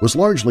was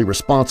largely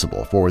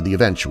responsible for the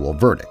eventual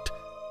verdict.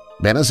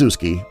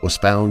 Baniszewski was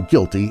found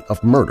guilty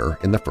of murder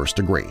in the first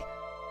degree.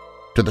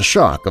 To the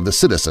shock of the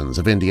citizens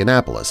of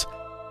Indianapolis,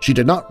 she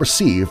did not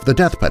receive the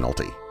death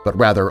penalty, but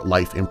rather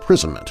life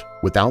imprisonment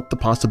without the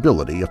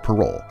possibility of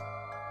parole.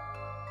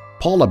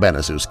 Paula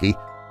Baniszewski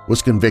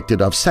was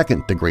convicted of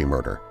second-degree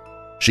murder.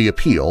 She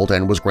appealed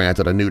and was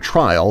granted a new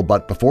trial,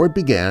 but before it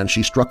began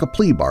she struck a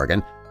plea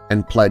bargain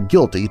and pled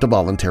guilty to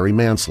voluntary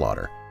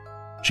manslaughter.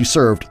 She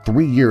served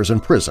 3 years in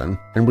prison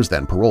and was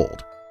then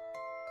paroled.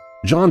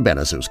 John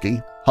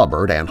Baniszewski,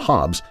 Hubbard, and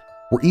Hobbs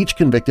were each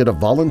convicted of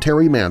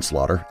voluntary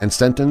manslaughter and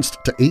sentenced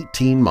to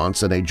 18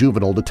 months in a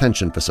juvenile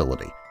detention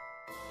facility.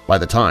 By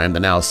the time the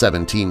now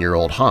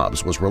 17-year-old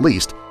Hobbs was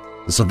released,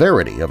 the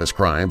severity of his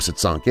crimes had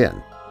sunk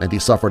in, and he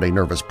suffered a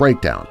nervous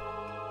breakdown.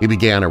 He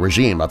began a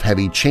regime of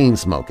heavy chain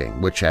smoking,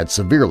 which had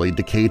severely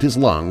decayed his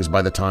lungs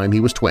by the time he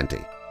was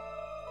 20.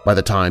 By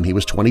the time he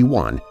was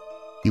 21,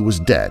 he was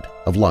dead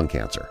of lung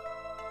cancer.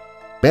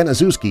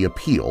 Baniszewski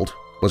appealed,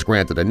 was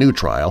granted a new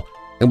trial,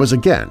 and was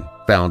again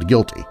found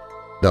guilty,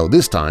 though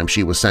this time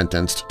she was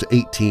sentenced to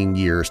 18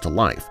 years to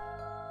life.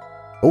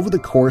 Over the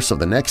course of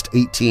the next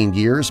 18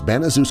 years,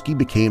 Baniszewski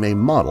became a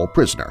model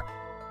prisoner,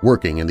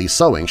 working in the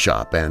sewing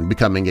shop and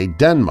becoming a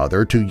den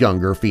mother to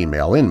younger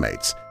female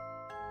inmates.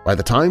 By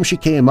the time she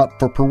came up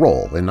for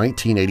parole in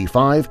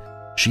 1985,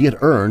 she had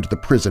earned the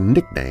prison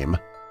nickname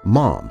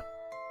Mom.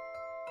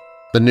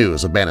 The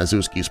news of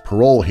Baniszewski's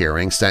parole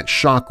hearing sent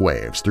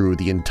shockwaves through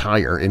the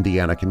entire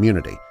Indiana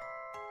community.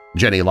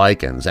 Jenny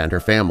Likens and her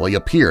family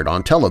appeared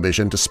on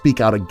television to speak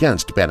out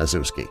against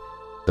Baniszewski.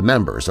 The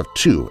members of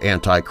 2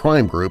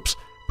 anti-crime groups,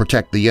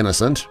 Protect the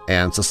Innocent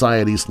and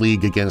Society's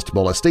League Against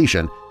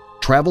Molestation,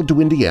 traveled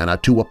to Indiana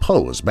to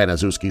oppose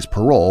Baniszewski's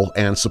parole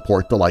and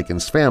support the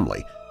Likens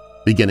family,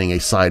 beginning a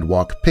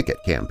sidewalk picket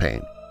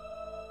campaign.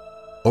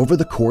 Over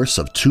the course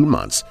of 2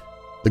 months,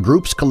 the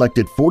groups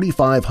collected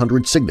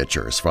 4,500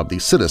 signatures from the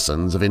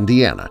citizens of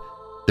Indiana,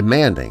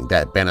 demanding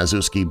that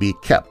Baniszewski be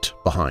kept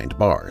behind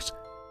bars.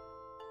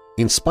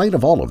 In spite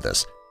of all of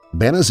this,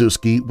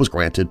 Baniszewski was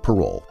granted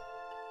parole.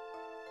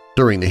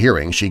 During the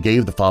hearing, she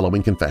gave the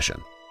following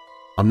confession: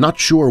 "I'm not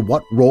sure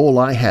what role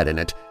I had in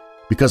it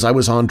because I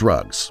was on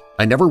drugs.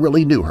 I never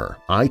really knew her.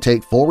 I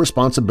take full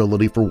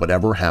responsibility for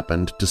whatever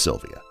happened to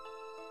Sylvia."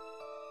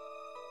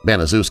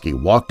 Baniszewski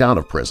walked out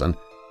of prison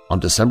on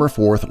December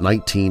 4,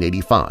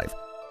 1985,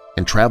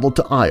 and traveled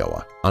to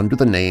Iowa under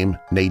the name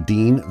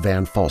Nadine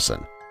Van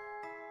Falsen.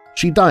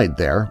 She died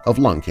there of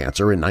lung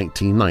cancer in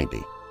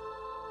 1990.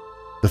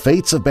 The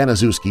fates of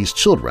Baniszewski's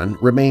children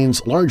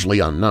remains largely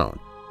unknown.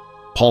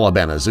 Paula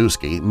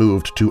Baniszewski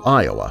moved to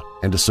Iowa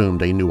and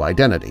assumed a new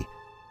identity.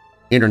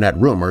 Internet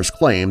rumors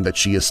claim that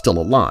she is still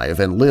alive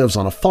and lives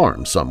on a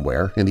farm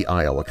somewhere in the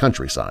Iowa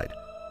countryside.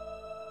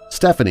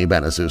 Stephanie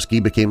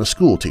Baniszewski became a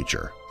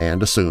schoolteacher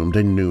and assumed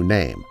a new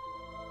name.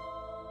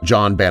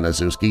 John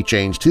Baniszewski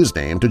changed his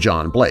name to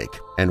John Blake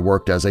and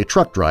worked as a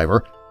truck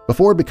driver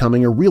before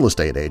becoming a real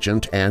estate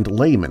agent and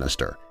lay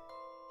minister.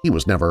 He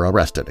was never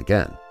arrested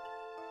again.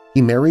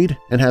 He married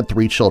and had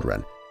 3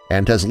 children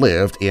and has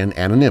lived in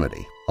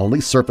anonymity, only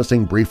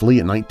surfacing briefly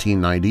in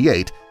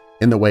 1998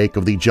 in the wake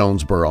of the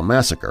Jonesboro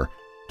Massacre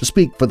to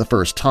speak for the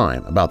first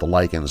time about the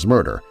Likens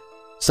murder,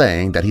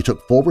 saying that he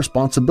took full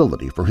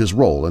responsibility for his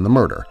role in the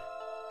murder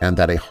and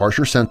that a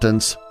harsher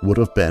sentence would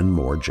have been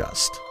more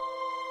just.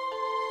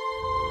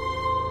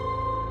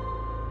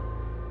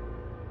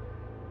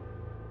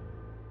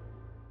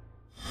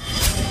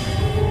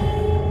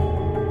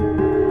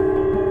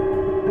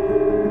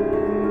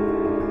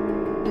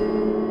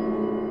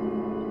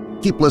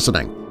 Keep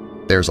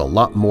listening. There's a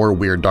lot more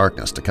Weird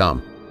Darkness to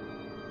come.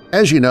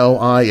 As you know,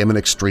 I am an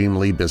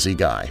extremely busy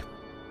guy.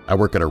 I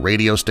work at a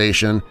radio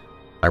station,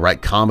 I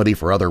write comedy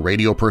for other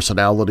radio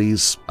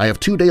personalities, I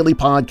have 2 daily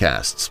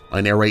podcasts,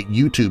 I narrate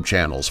YouTube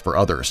channels for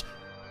others,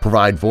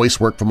 provide voice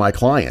work for my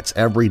clients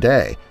every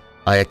day,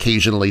 I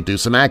occasionally do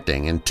some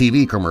acting in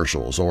TV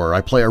commercials, or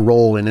I play a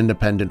role in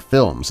independent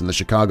films in the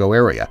Chicago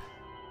area.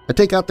 I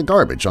take out the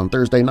garbage on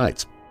Thursday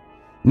nights.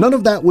 None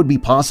of that would be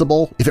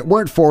possible if it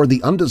weren't for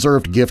the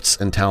undeserved gifts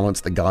and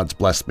talents that God's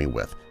blessed me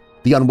with,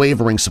 the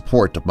unwavering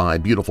support of my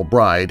beautiful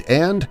bride,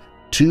 and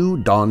 2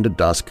 Dawn to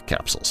Dusk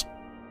capsules.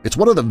 It's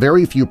one of the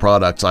very few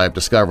products I have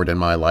discovered in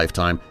my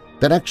lifetime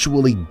that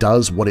actually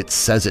does what it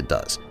says it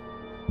does.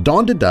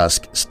 Dawn to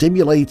Dusk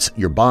stimulates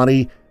your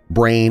body,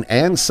 brain,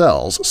 and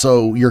cells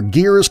so your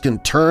gears can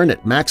turn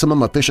at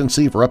maximum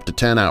efficiency for up to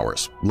 10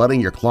 hours,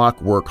 letting your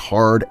clock work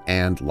hard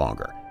and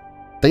longer.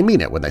 They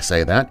mean it when they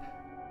say that.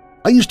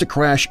 I used to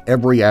crash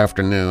every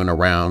afternoon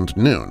around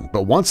noon,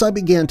 but once I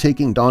began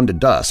taking Dawn to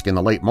Dusk in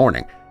the late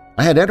morning,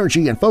 I had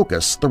energy and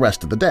focus the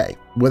rest of the day,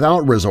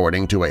 without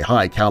resorting to a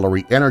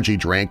high-calorie energy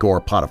drink or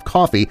pot of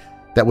coffee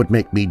that would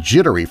make me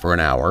jittery for an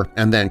hour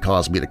and then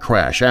cause me to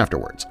crash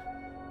afterwards.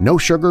 No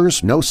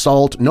sugars, no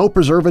salt, no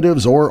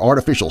preservatives or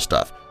artificial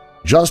stuff,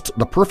 just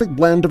the perfect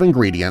blend of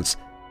ingredients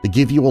to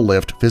give you a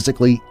lift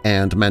physically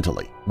and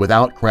mentally,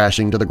 without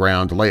crashing to the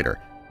ground later.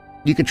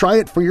 You can try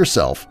it for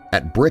yourself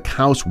at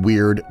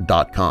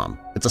brickhouseweird.com.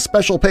 It's a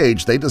special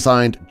page they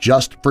designed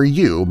just for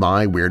you,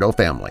 my weirdo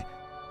family.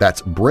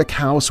 That's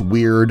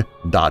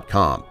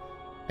brickhouseweird.com.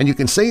 And you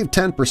can save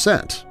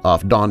 10%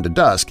 off Dawn to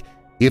Dusk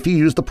if you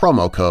use the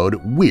promo code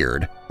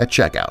WEIRD at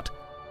checkout.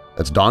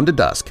 That's Dawn to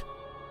Dusk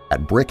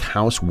at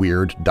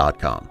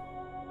brickhouseweird.com.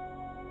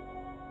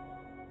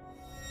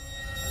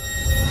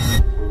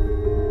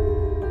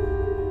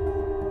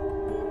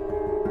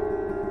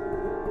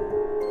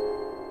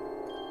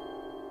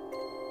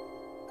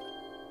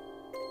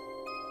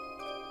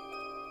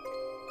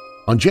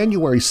 On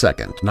January 2,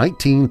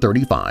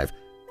 1935,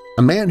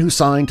 a man who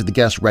signed to the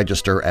guest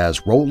register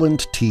as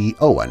Roland T.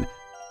 Owen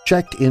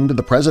checked into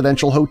the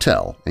Presidential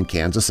Hotel in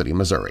Kansas City,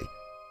 Missouri.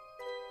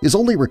 His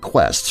only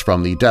requests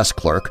from the desk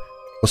clerk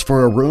was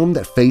for a room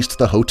that faced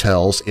the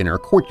hotel's inner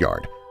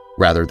courtyard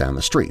rather than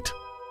the street.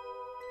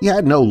 He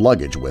had no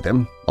luggage with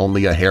him,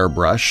 only a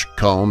hairbrush,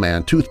 comb,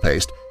 and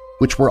toothpaste,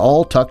 which were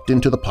all tucked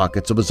into the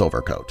pockets of his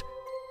overcoat.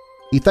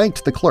 He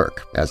thanked the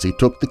clerk as he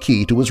took the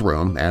key to his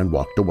room and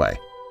walked away.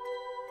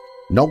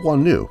 No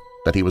one knew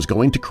that he was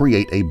going to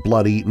create a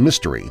bloody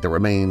mystery that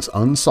remains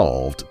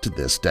unsolved to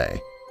this day.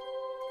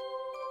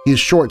 His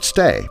short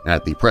stay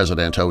at the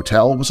President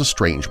Hotel was a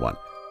strange one.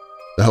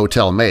 The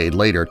hotel maid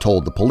later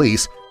told the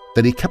police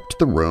that he kept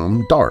the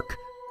room dark.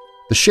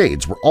 The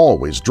shades were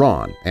always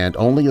drawn and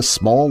only a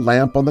small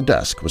lamp on the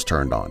desk was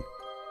turned on.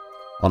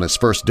 On his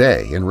first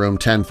day in room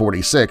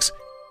 1046,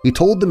 he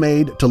told the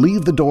maid to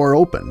leave the door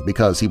open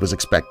because he was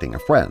expecting a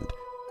friend.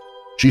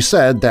 She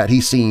said that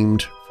he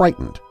seemed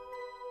frightened.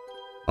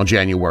 On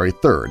January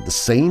 3rd, the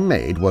same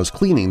maid was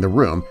cleaning the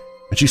room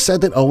and she said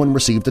that Owen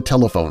received a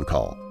telephone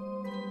call.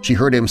 She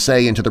heard him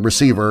say into the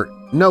receiver,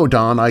 "No,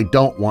 Don, I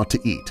don't want to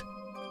eat."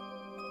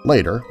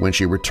 Later, when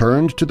she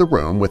returned to the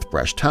room with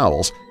fresh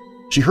towels,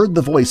 she heard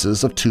the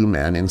voices of two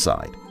men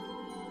inside.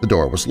 The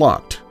door was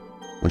locked.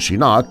 When she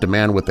knocked, a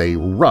man with a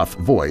rough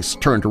voice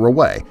turned her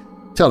away,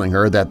 telling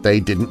her that they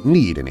didn't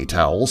need any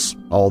towels,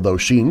 although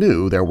she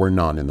knew there were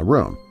none in the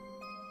room.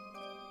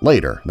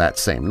 Later that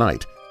same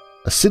night,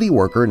 a city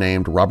worker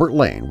named Robert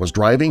Lane was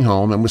driving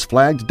home and was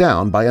flagged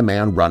down by a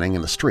man running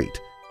in the street.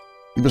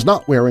 He was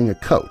not wearing a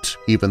coat,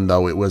 even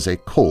though it was a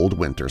cold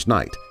winter's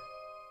night.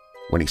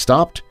 When he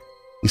stopped,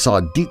 he saw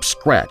a deep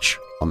scratch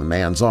on the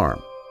man's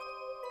arm.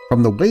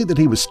 From the way that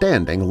he was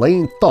standing,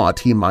 Lane thought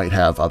he might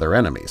have other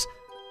enemies.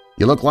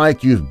 "You look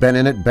like you've been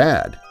in it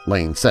bad,"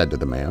 Lane said to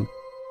the man.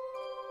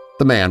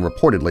 The man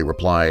reportedly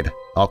replied,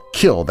 "I'll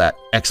kill that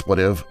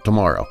expletive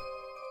tomorrow."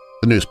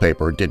 The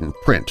newspaper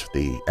didn't print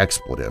the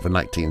expletive in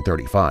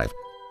 1935.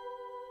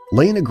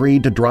 Lane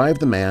agreed to drive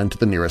the man to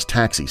the nearest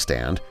taxi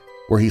stand,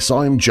 where he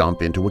saw him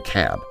jump into a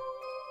cab.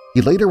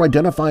 He later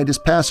identified his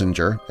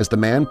passenger as the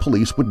man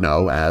police would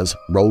know as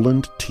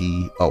Roland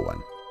T.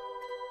 Owen.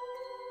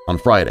 On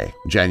Friday,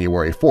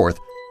 January 4th,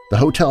 the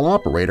hotel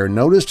operator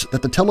noticed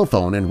that the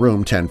telephone in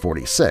room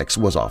 1046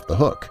 was off the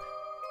hook.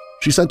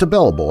 She sent a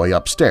bellboy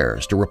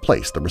upstairs to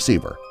replace the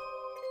receiver.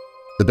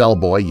 The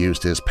bellboy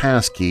used his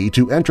pass key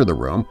to enter the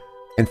room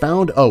and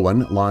found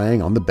Owen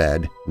lying on the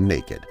bed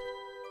naked.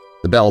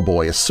 The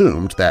bellboy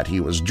assumed that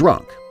he was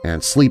drunk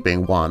and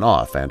sleeping one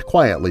off and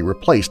quietly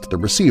replaced the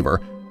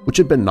receiver, which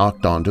had been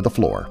knocked onto the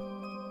floor.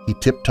 He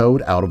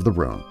tiptoed out of the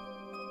room.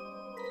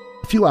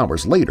 A few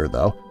hours later,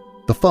 though,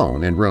 the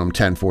phone in room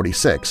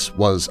 1046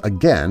 was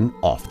again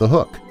off the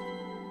hook.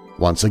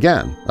 Once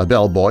again, a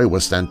bellboy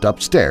was sent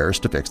upstairs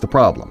to fix the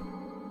problem.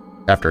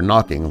 After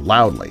knocking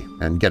loudly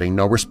and getting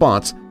no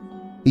response,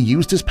 he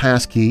used his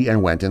pass key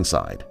and went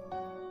inside.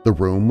 The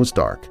room was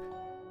dark.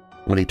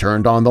 When he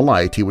turned on the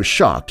light, he was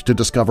shocked to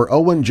discover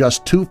Owen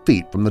just 2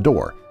 feet from the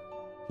door.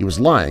 He was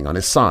lying on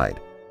his side,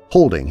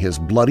 holding his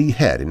bloody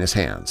head in his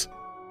hands.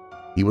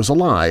 He was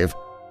alive,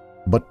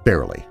 but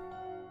barely.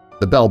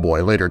 The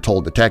bellboy later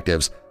told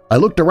detectives, "I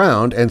looked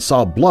around and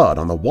saw blood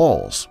on the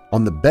walls,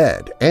 on the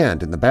bed,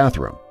 and in the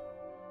bathroom."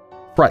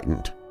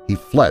 Frightened, he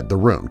fled the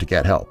room to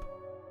get help.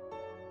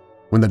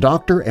 When the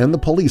doctor and the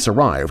police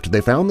arrived,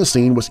 they found the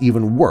scene was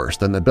even worse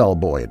than the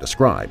bellboy had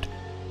described.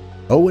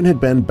 Owen had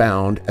been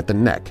bound at the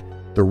neck,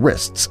 the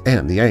wrists,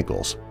 and the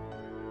ankles.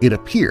 It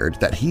appeared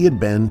that he had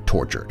been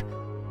tortured.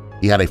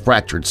 He had a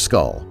fractured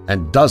skull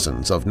and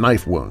dozens of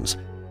knife wounds,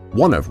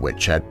 one of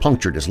which had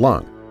punctured his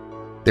lung.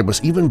 There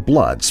was even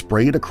blood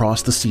sprayed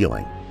across the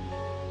ceiling.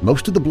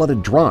 Most of the blood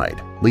had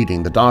dried,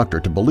 leading the doctor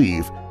to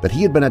believe that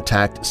he had been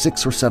attacked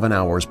 6 or 7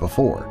 hours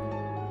before.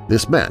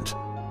 This meant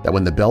that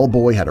when the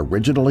bellboy had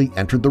originally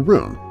entered the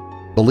room,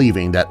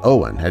 believing that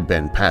Owen had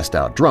been passed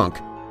out drunk,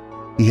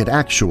 he had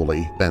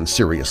actually been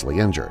seriously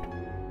injured.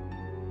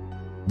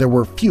 There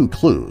were few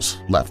clues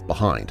left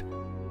behind.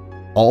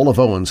 All of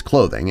Owen's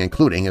clothing,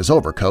 including his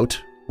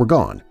overcoat, were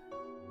gone.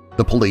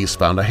 The police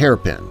found a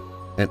hairpin,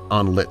 an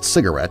unlit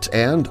cigarette,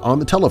 and on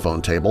the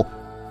telephone table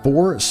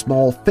 4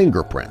 small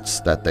fingerprints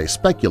that they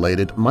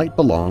speculated might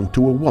belong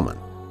to a woman.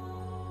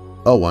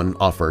 Owen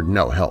offered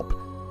no help.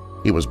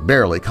 He was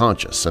barely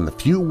conscious, and the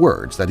few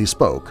words that he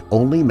spoke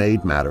only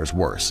made matters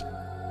worse.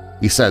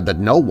 He said that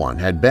no one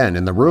had been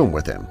in the room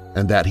with him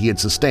and that he had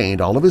sustained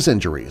all of his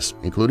injuries,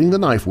 including the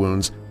knife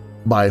wounds,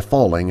 by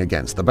falling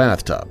against the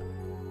bathtub.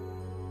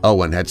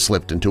 Owen had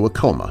slipped into a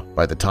coma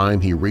by the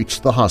time he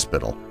reached the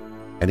hospital,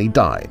 and he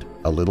died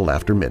a little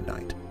after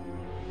midnight.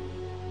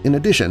 In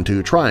addition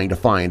to trying to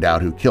find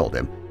out who killed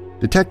him,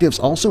 detectives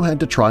also had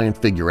to try and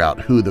figure out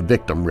who the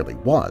victim really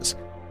was.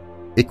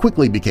 It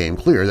quickly became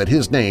clear that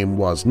his name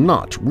was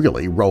not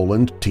really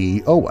Roland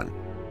T. Owen.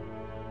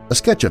 A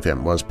sketch of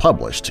him was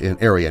published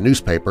in area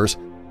newspapers,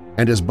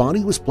 and his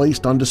body was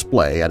placed on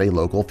display at a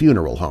local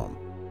funeral home.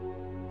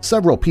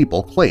 Several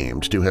people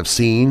claimed to have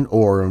seen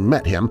or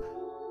met him,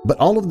 but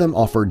all of them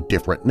offered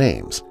different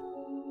names.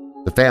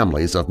 The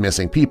families of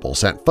missing people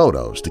sent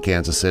photos to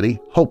Kansas City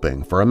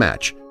hoping for a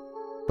match,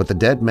 but the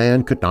dead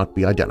man could not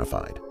be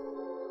identified.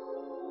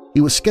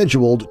 He was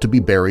scheduled to be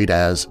buried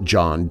as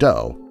John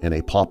Doe in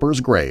a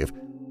pauper's grave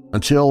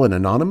until an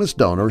anonymous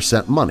donor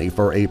sent money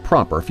for a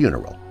proper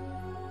funeral.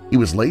 He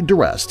was laid to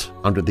rest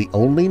under the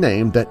only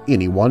name that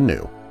anyone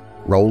knew,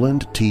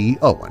 Roland T.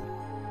 Owen,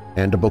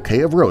 and a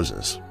bouquet of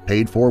roses,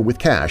 paid for with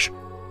cash,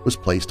 was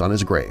placed on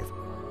his grave.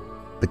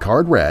 The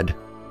card read,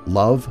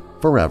 "Love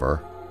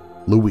Forever,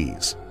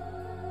 Louise."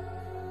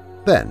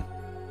 Then,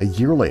 a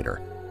year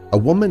later, a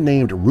woman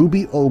named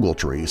Ruby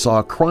Ogletree saw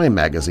a crime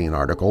magazine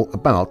article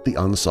about the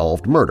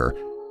unsolved murder,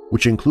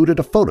 which included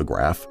a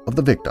photograph of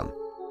the victim.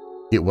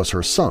 It was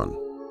her son,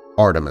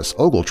 Artemus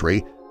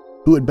Ogletree,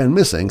 who had been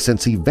missing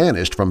since he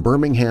vanished from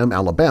Birmingham,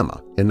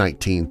 Alabama in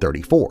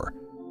 1934.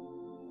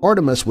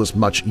 Artemus was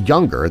much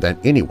younger than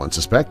anyone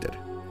suspected.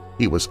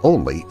 He was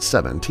only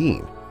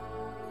 17.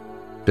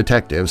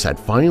 Detectives had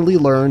finally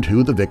learned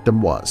who the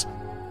victim was,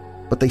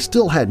 but they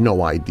still had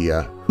no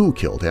idea who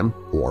killed him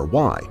or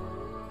why.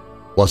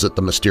 Was it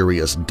the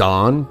mysterious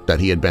Don that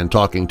he had been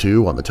talking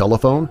to on the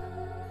telephone?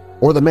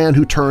 Or the man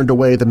who turned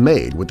away the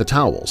maid with the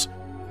towels?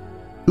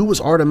 Who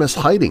was Artemus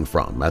hiding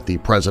from at the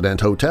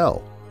President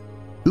Hotel?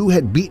 Who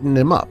had beaten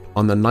him up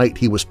on the night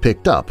he was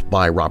picked up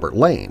by Robert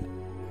Lane?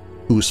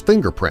 Whose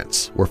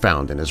fingerprints were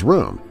found in his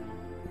room?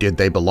 Did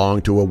they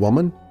belong to a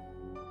woman?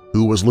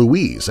 Who was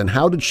Louise and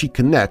how did she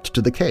connect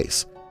to the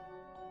case?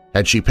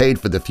 Had she paid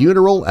for the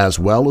funeral as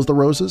well as the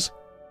roses?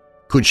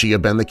 Could she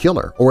have been the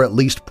killer, or at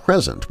least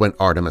present when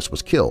Artemus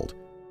was killed?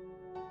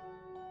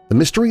 The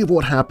mystery of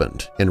what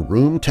happened in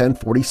room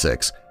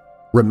 1046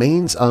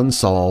 remains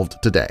unsolved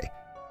today,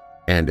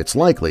 and it's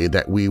likely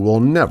that we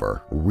will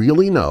never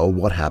really know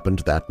what happened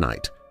that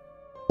night,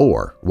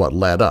 or what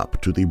led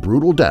up to the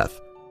brutal death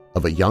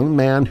of a young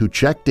man who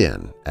checked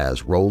in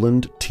as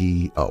Roland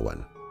T.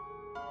 Owen.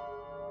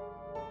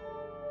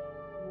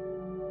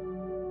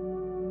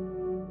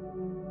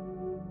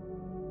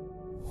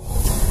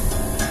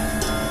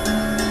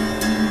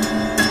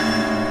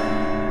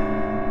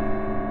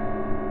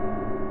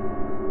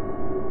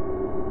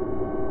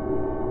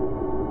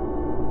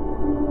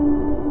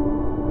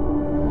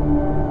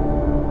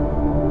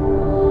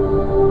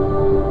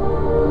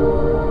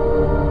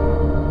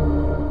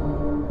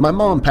 My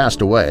mom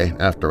passed away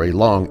after a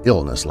long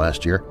illness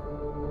last year.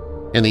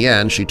 In the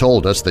end, she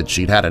told us that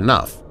she'd had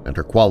enough and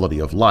her quality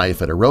of life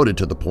had eroded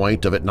to the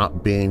point of it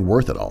not being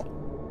worth it all.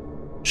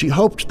 She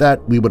hoped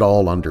that we would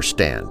all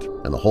understand,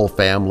 and the whole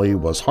family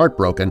was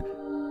heartbroken,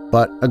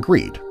 but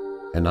agreed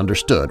and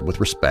understood with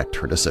respect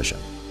her decision.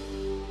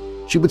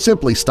 She would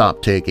simply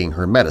stop taking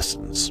her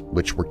medicines,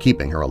 which were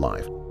keeping her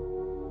alive.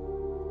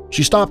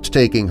 She stopped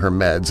taking her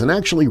meds and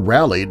actually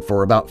rallied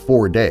for about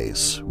 4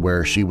 days,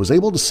 where she was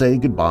able to say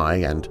goodbye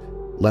and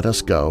let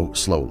us go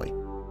slowly.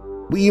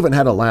 We even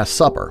had a Last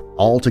Supper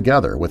all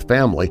together with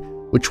family,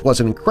 which was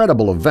an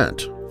incredible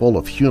event full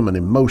of human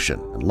emotion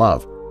and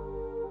love.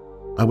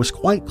 I was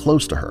quite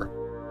close to her,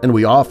 and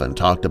we often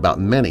talked about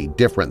many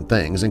different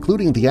things,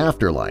 including the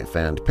afterlife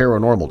and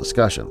paranormal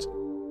discussions.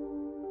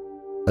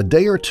 A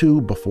day or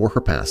two before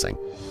her passing,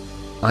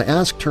 I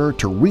asked her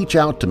to reach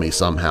out to me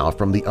somehow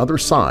from the other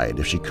side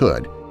if she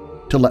could,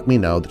 to let me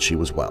know that she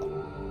was well.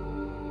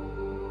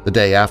 The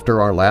day after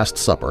our Last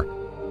Supper,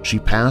 she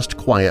passed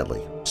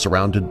quietly,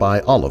 surrounded by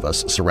all of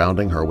us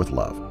surrounding her with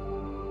love.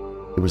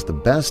 It was the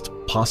best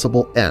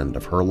possible end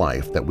of her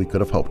life that we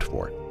could have hoped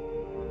for.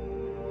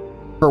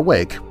 Her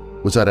wake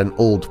was at an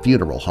old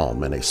funeral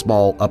home in a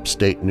small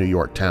upstate New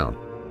York town.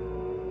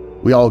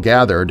 We all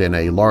gathered in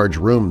a large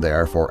room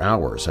there for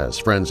hours as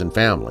friends and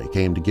family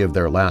came to give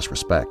their last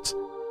respects.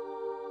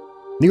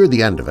 Near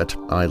the end of it,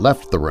 I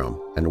left the room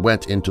and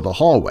went into the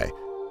hallway,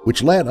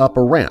 which led up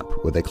a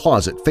ramp with a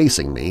closet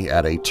facing me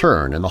at a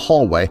turn in the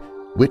hallway,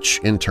 which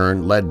in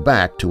turn led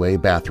back to a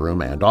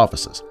bathroom and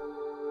offices.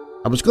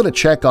 I was going to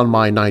check on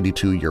my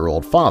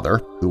 92-year-old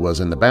father, who was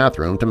in the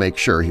bathroom, to make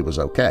sure he was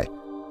okay.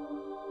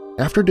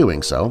 After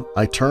doing so,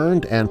 I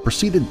turned and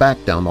proceeded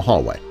back down the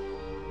hallway.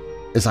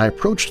 As I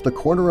approached the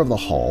corner of the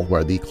hall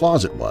where the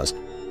closet was,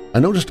 I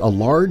noticed a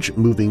large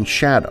moving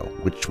shadow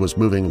which was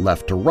moving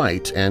left to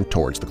right and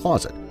towards the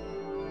closet.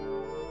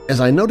 As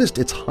I noticed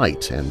its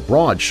height and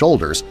broad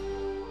shoulders,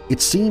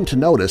 it seemed to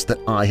notice that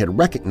I had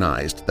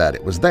recognized that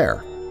it was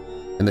there,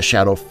 and the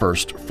shadow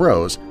first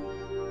froze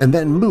and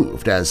then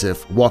moved as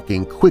if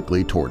walking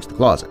quickly towards the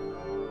closet.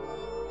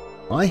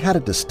 I had a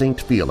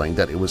distinct feeling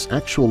that it was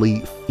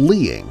actually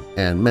fleeing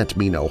and meant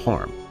me no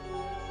harm.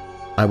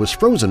 I was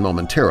frozen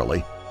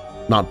momentarily,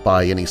 not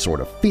by any sort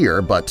of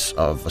fear but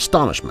of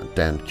astonishment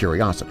and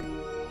curiosity.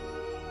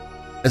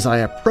 As I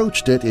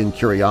approached it in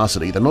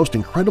curiosity, the most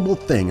incredible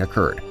thing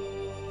occurred.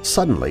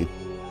 Suddenly,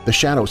 the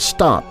shadow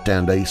stopped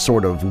and a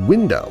sort of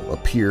window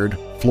appeared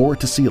floor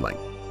to ceiling.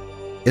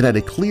 It had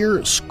a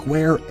clear,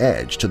 square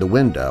edge to the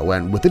window,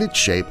 and within its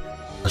shape,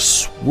 a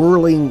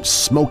swirling,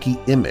 smoky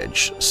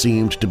image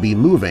seemed to be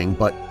moving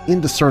but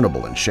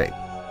indiscernible in shape.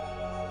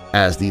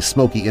 As the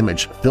smoky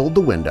image filled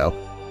the window,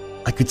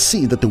 I could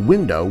see that the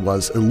window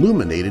was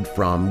illuminated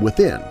from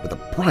within with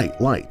a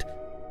bright light.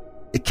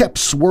 It kept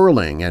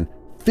swirling and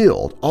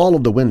filled all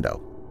of the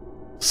window.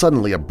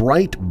 Suddenly, a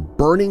bright,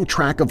 burning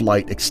track of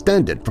light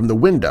extended from the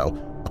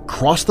window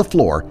across the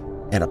floor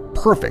at a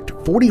perfect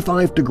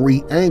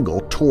 45-degree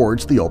angle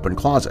towards the open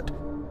closet.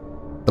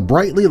 The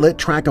brightly lit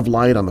track of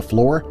light on the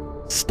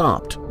floor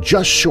stopped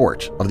just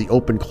short of the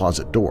open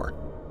closet door.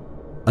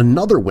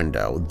 Another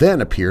window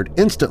then appeared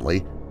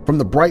instantly from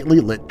the brightly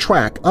lit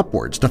track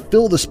upwards to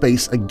fill the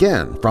space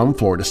again from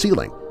floor to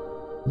ceiling.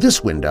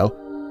 This window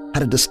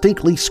had a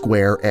distinctly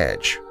square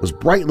edge, was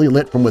brightly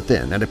lit from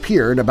within, and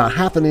appeared about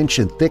half an inch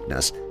in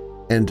thickness,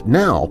 and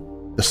now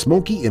the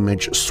smoky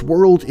image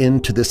swirled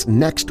into this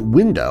next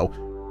window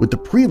with the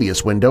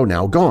previous window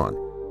now gone.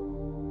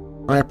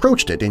 I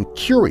approached it in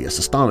curious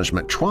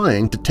astonishment,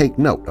 trying to take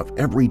note of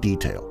every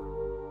detail.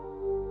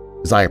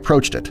 As I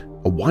approached it,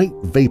 a white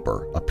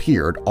vapor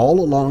appeared all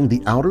along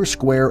the outer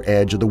square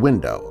edge of the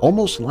window,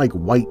 almost like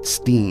white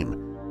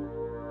steam.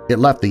 It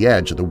left the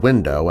edge of the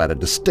window at a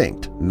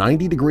distinct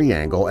 90-degree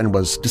angle and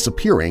was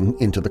disappearing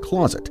into the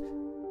closet.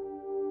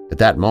 At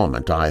that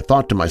moment, I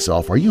thought to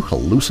myself, are you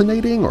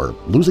hallucinating or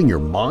losing your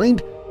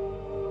mind?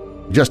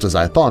 Just as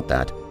I thought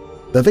that,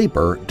 the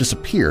vapor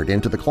disappeared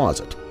into the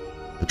closet.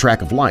 The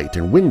track of light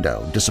and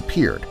window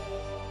disappeared,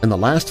 and the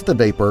last of the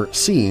vapor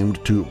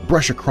seemed to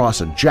brush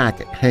across a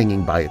jacket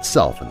hanging by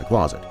itself in the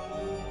closet.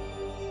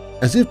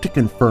 As if to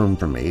confirm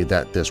for me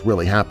that this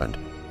really happened,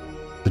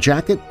 the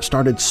jacket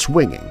started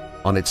swinging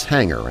on its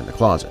hanger in the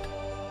closet.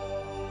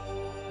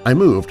 I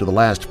moved to the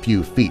last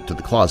few feet to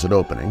the closet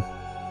opening,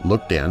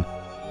 looked in,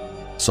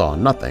 saw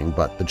nothing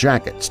but the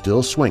jacket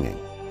still swinging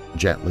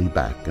gently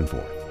back and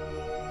forth.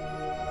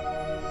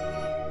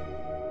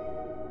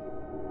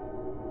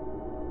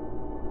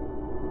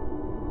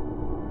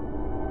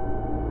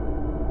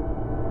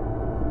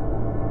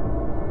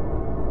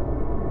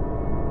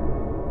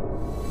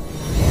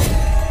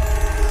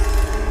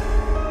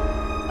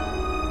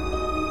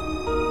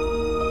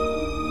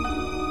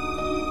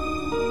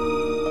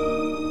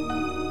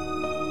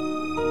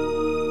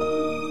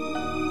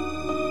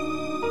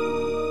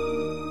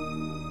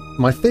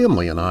 My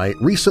family and I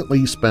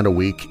recently spent a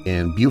week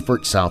in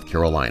Beaufort, South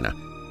Carolina.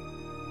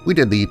 We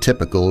did the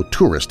typical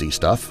touristy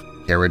stuff,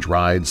 carriage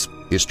rides,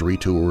 history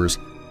tours,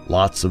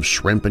 lots of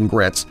shrimp and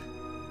grits,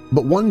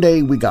 but one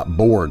day we got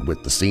bored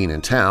with the scene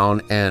in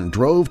town and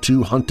drove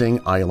to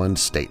Hunting Island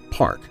State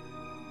Park.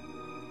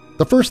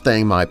 The first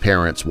thing my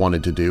parents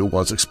wanted to do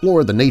was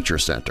explore the Nature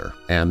Center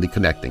and the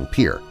connecting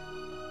pier.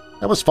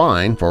 That was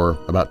fine for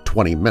about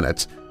 20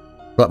 minutes,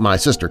 but my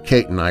sister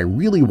Kate and I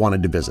really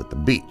wanted to visit the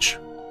beach.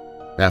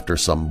 After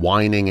some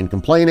whining and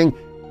complaining,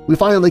 we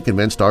finally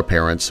convinced our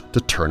parents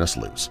to turn us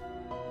loose.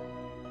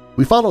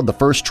 We followed the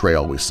first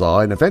trail we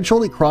saw and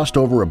eventually crossed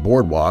over a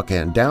boardwalk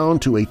and down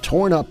to a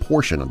torn-up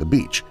portion of the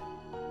beach.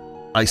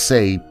 I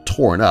say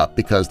torn up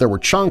because there were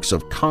chunks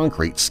of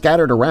concrete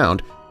scattered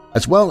around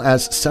as well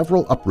as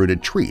several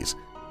uprooted trees.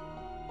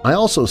 I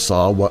also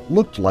saw what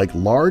looked like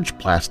large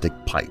plastic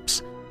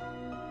pipes.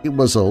 It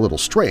was a little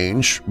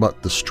strange,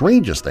 but the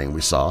strangest thing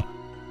we saw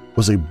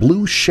was a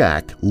blue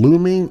shack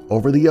looming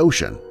over the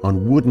ocean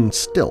on wooden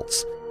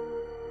stilts.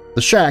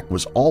 The shack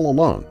was all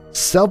alone,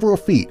 several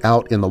feet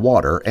out in the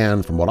water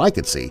and, from what I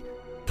could see,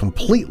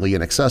 completely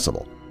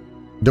inaccessible.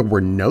 There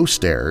were no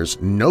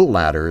stairs, no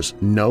ladders,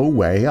 no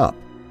way up.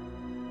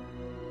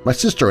 My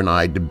sister and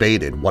I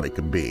debated what it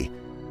could be,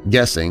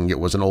 guessing it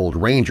was an old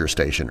ranger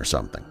station or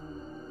something.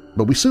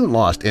 But we soon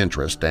lost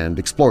interest and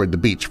explored the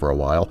beach for a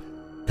while,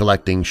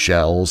 collecting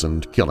shells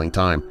and killing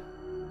time.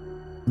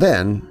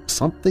 Then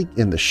something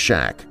in the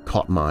shack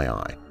caught my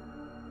eye.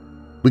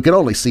 We could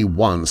only see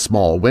one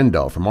small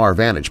window from our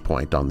vantage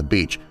point on the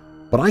beach,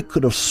 but I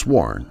could have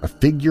sworn a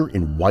figure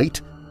in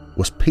white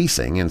was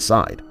pacing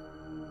inside.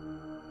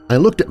 I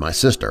looked at my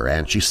sister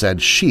and she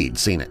said she'd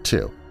seen it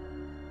too.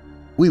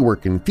 We were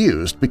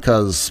confused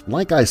because,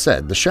 like I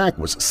said, the shack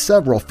was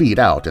several feet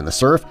out in the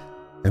surf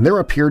and there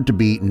appeared to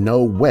be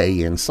no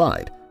way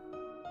inside.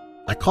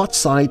 I caught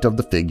sight of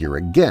the figure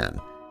again,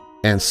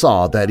 and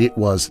saw that it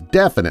was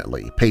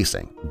definitely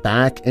pacing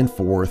back and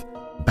forth,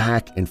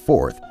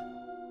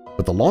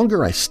 but the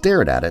longer I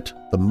stared at it,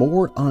 the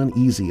more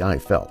uneasy I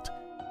felt.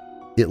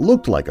 It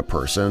looked like a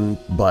person,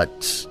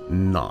 but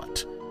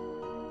not.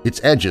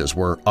 Its edges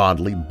were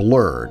oddly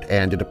blurred,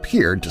 and it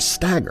appeared to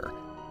stagger.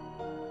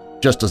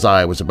 Just as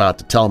I was about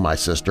to tell my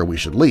sister we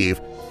should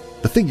leave,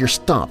 the figure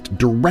stopped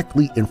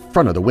directly in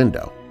front of the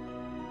window.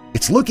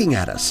 "It's looking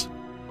at us,"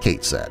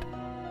 Kate said.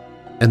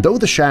 And though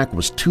the shack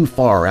was too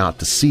far out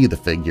to see the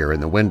figure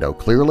in the window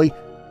clearly,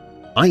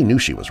 I knew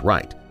she was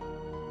right.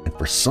 And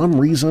for some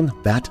reason,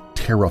 that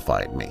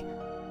terrified me.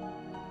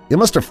 It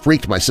must have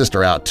freaked my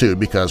sister out too,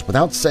 because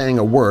without saying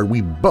a word,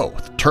 we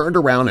both turned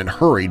around and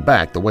hurried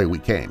back the way we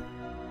came.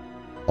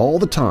 All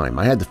the time,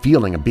 I had the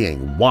feeling of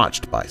being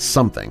watched by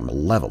something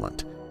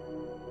malevolent.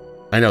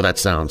 I know that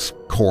sounds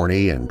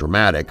corny and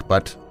dramatic,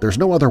 but there's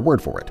no other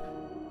word for it.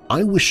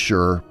 I was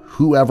sure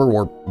whoever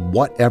or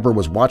whatever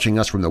was watching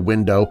us from the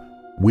window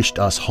wished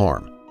us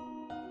harm.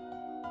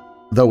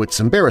 Though it's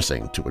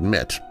embarrassing to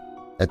admit,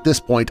 at this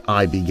point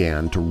I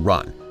began to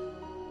run.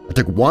 I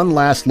took one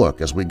last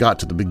look as we got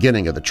to the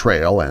beginning of the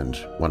trail, and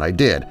when I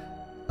did,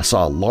 I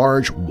saw a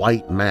large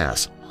white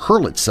mass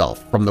hurl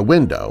itself from the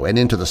window and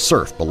into the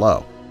surf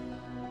below.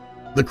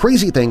 The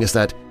crazy thing is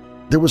that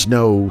there was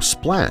no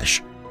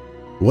splash.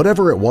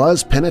 Whatever it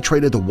was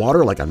penetrated the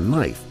water like a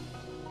knife.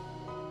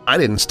 I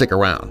didn't stick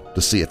around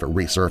to see if it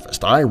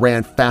resurfaced. I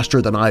ran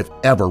faster than I've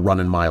ever run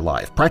in my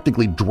life,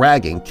 practically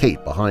dragging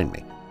Kate behind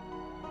me.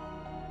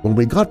 When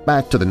we got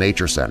back to the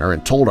nature center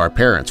and told our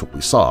parents what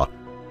we saw,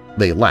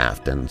 they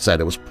laughed and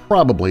said it was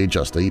probably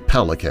just a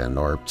pelican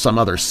or some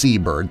other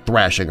seabird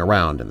thrashing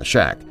around in the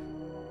shack.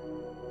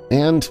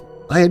 And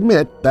I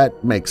admit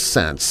that makes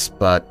sense,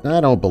 but I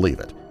don't believe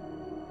it.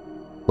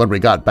 When we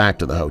got back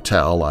to the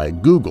hotel, I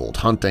Googled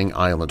Hunting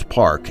Island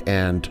Park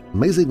and,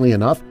 amazingly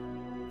enough,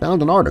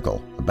 found an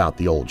article about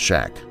the old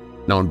shack,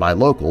 known by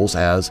locals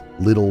as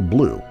Little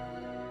Blue.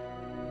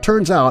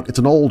 Turns out it's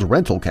an old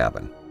rental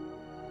cabin.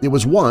 It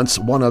was once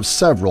one of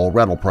several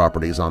rental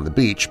properties on the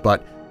beach,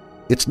 but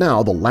it's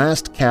now the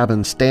last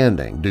cabin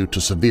standing due to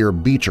severe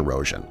beach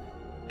erosion,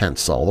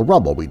 hence all the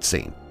rubble we'd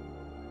seen.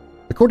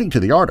 According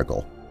to the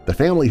article, the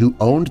family who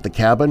owned the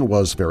cabin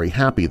was very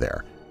happy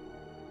there.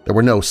 There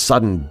were no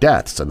sudden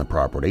deaths in the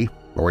property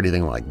or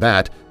anything like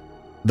that,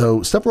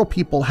 though several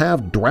people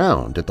have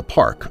drowned at the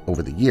park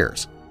over the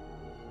years.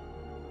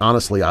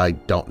 Honestly, I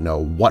don't know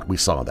what we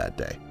saw that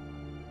day,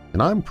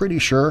 and I'm pretty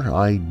sure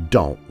I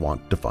don't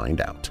want to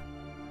find out.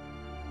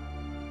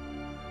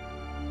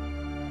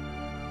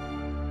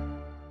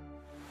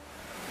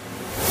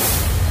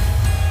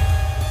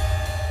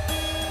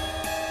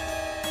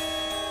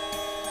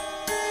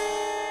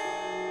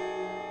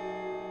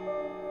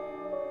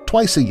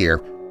 Twice a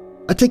year,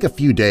 I take a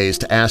few days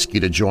to ask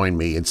you to join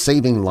me in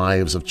saving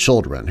lives of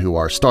children who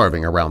are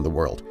starving around the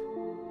world.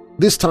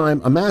 This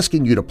time, I'm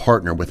asking you to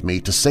partner with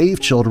me to save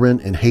children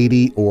in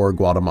Haiti or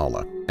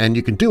Guatemala, and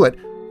you can do it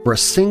for a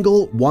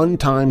single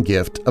one-time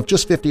gift of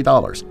just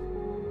 $50.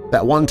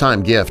 That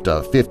one-time gift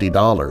of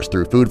 $50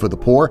 through Food for the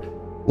Poor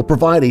will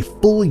provide a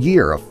full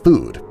year of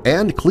food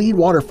and clean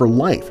water for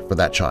life for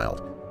that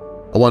child.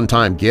 A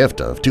one-time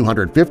gift of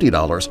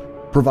 $250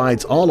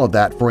 provides all of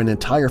that for an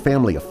entire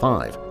family of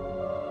 5.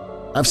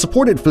 I've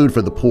supported Food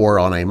for the Poor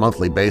on a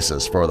monthly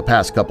basis for the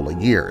past couple of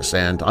years,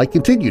 and I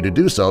continue to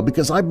do so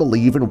because I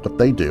believe in what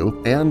they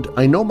do and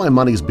I know my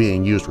money's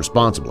being used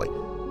responsibly.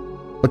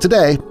 But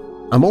today,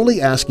 I'm only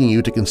asking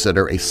you to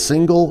consider a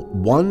single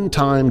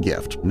one-time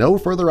gift, no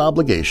further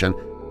obligation,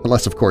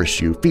 unless of course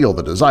you feel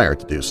the desire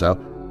to do so.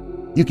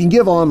 You can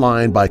give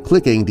online by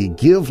clicking the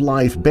Give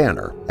Life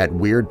banner at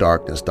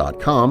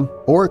WeirdDarkness.com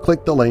or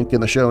click the link in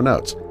the show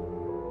notes.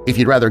 If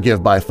you'd rather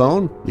give by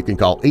phone, you can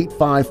call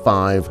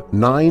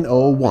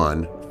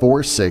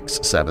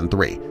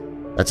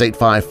 855-901-4673. That's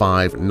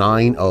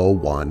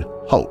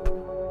 855-901-HOPE.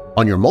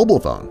 On your mobile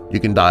phone,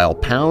 you can dial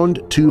pound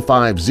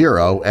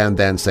 250 and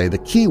then say the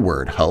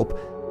keyword HOPE,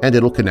 and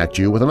it'll connect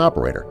you with an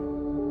operator.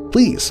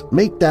 Please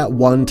make that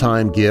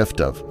one-time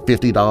gift of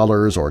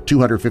 $50 or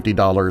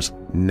 $250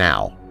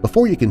 now,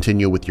 before you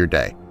continue with your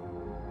day.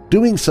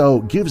 Doing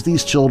so gives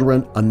these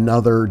children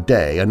another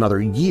day, another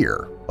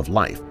year of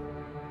life.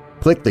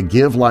 Click the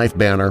Give Life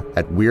banner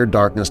at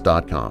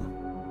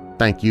WeirdDarkness.com.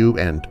 Thank you,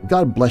 and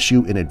God bless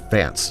you in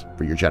advance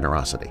for your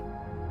generosity.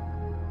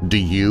 Do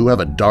you have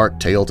a dark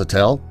tale to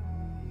tell?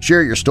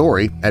 Share your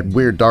story at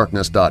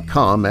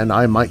WeirdDarkness.com and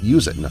I might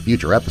use it in a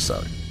future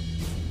episode.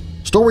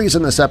 Stories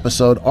in this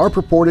episode are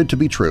purported to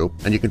be true,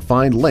 and you can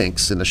find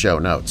links in the show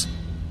notes.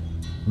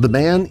 The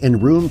Man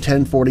in Room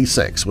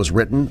 1046 was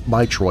written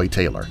by Troy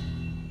Taylor.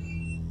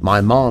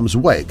 My Mom's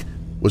Wake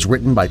was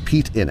written by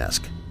Pete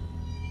Inesk.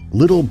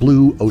 Little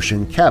Blue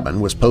Ocean Cabin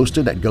was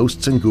posted at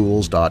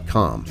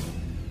ghostsandghouls.com,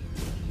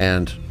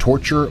 and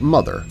Torture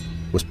Mother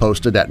was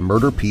posted at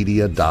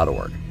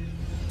murderpedia.org.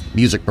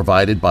 Music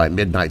provided by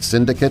Midnight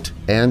Syndicate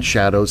and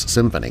Shadows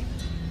Symphony.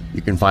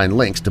 You can find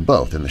links to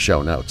both in the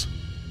show notes.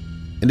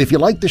 And if you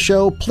like the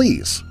show,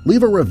 please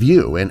leave a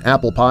review in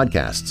Apple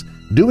Podcasts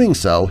Doing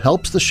so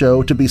helps the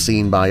show to be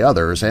seen by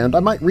others, and I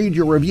might read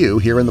your review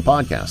here in the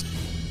podcast.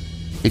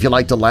 If you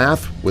like to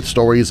laugh with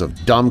stories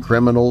of dumb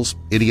criminals,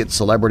 idiot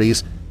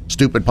celebrities,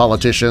 stupid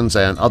politicians,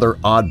 and other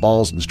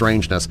oddballs and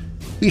strangeness,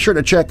 be sure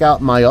to check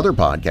out my other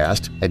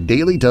podcast at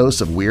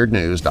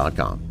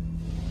dailydoseofweirdnews.com.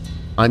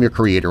 I'm your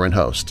creator and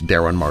host,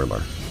 Darren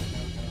Marlar.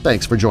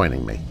 Thanks for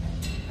joining me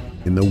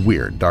in the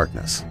Weird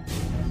Darkness.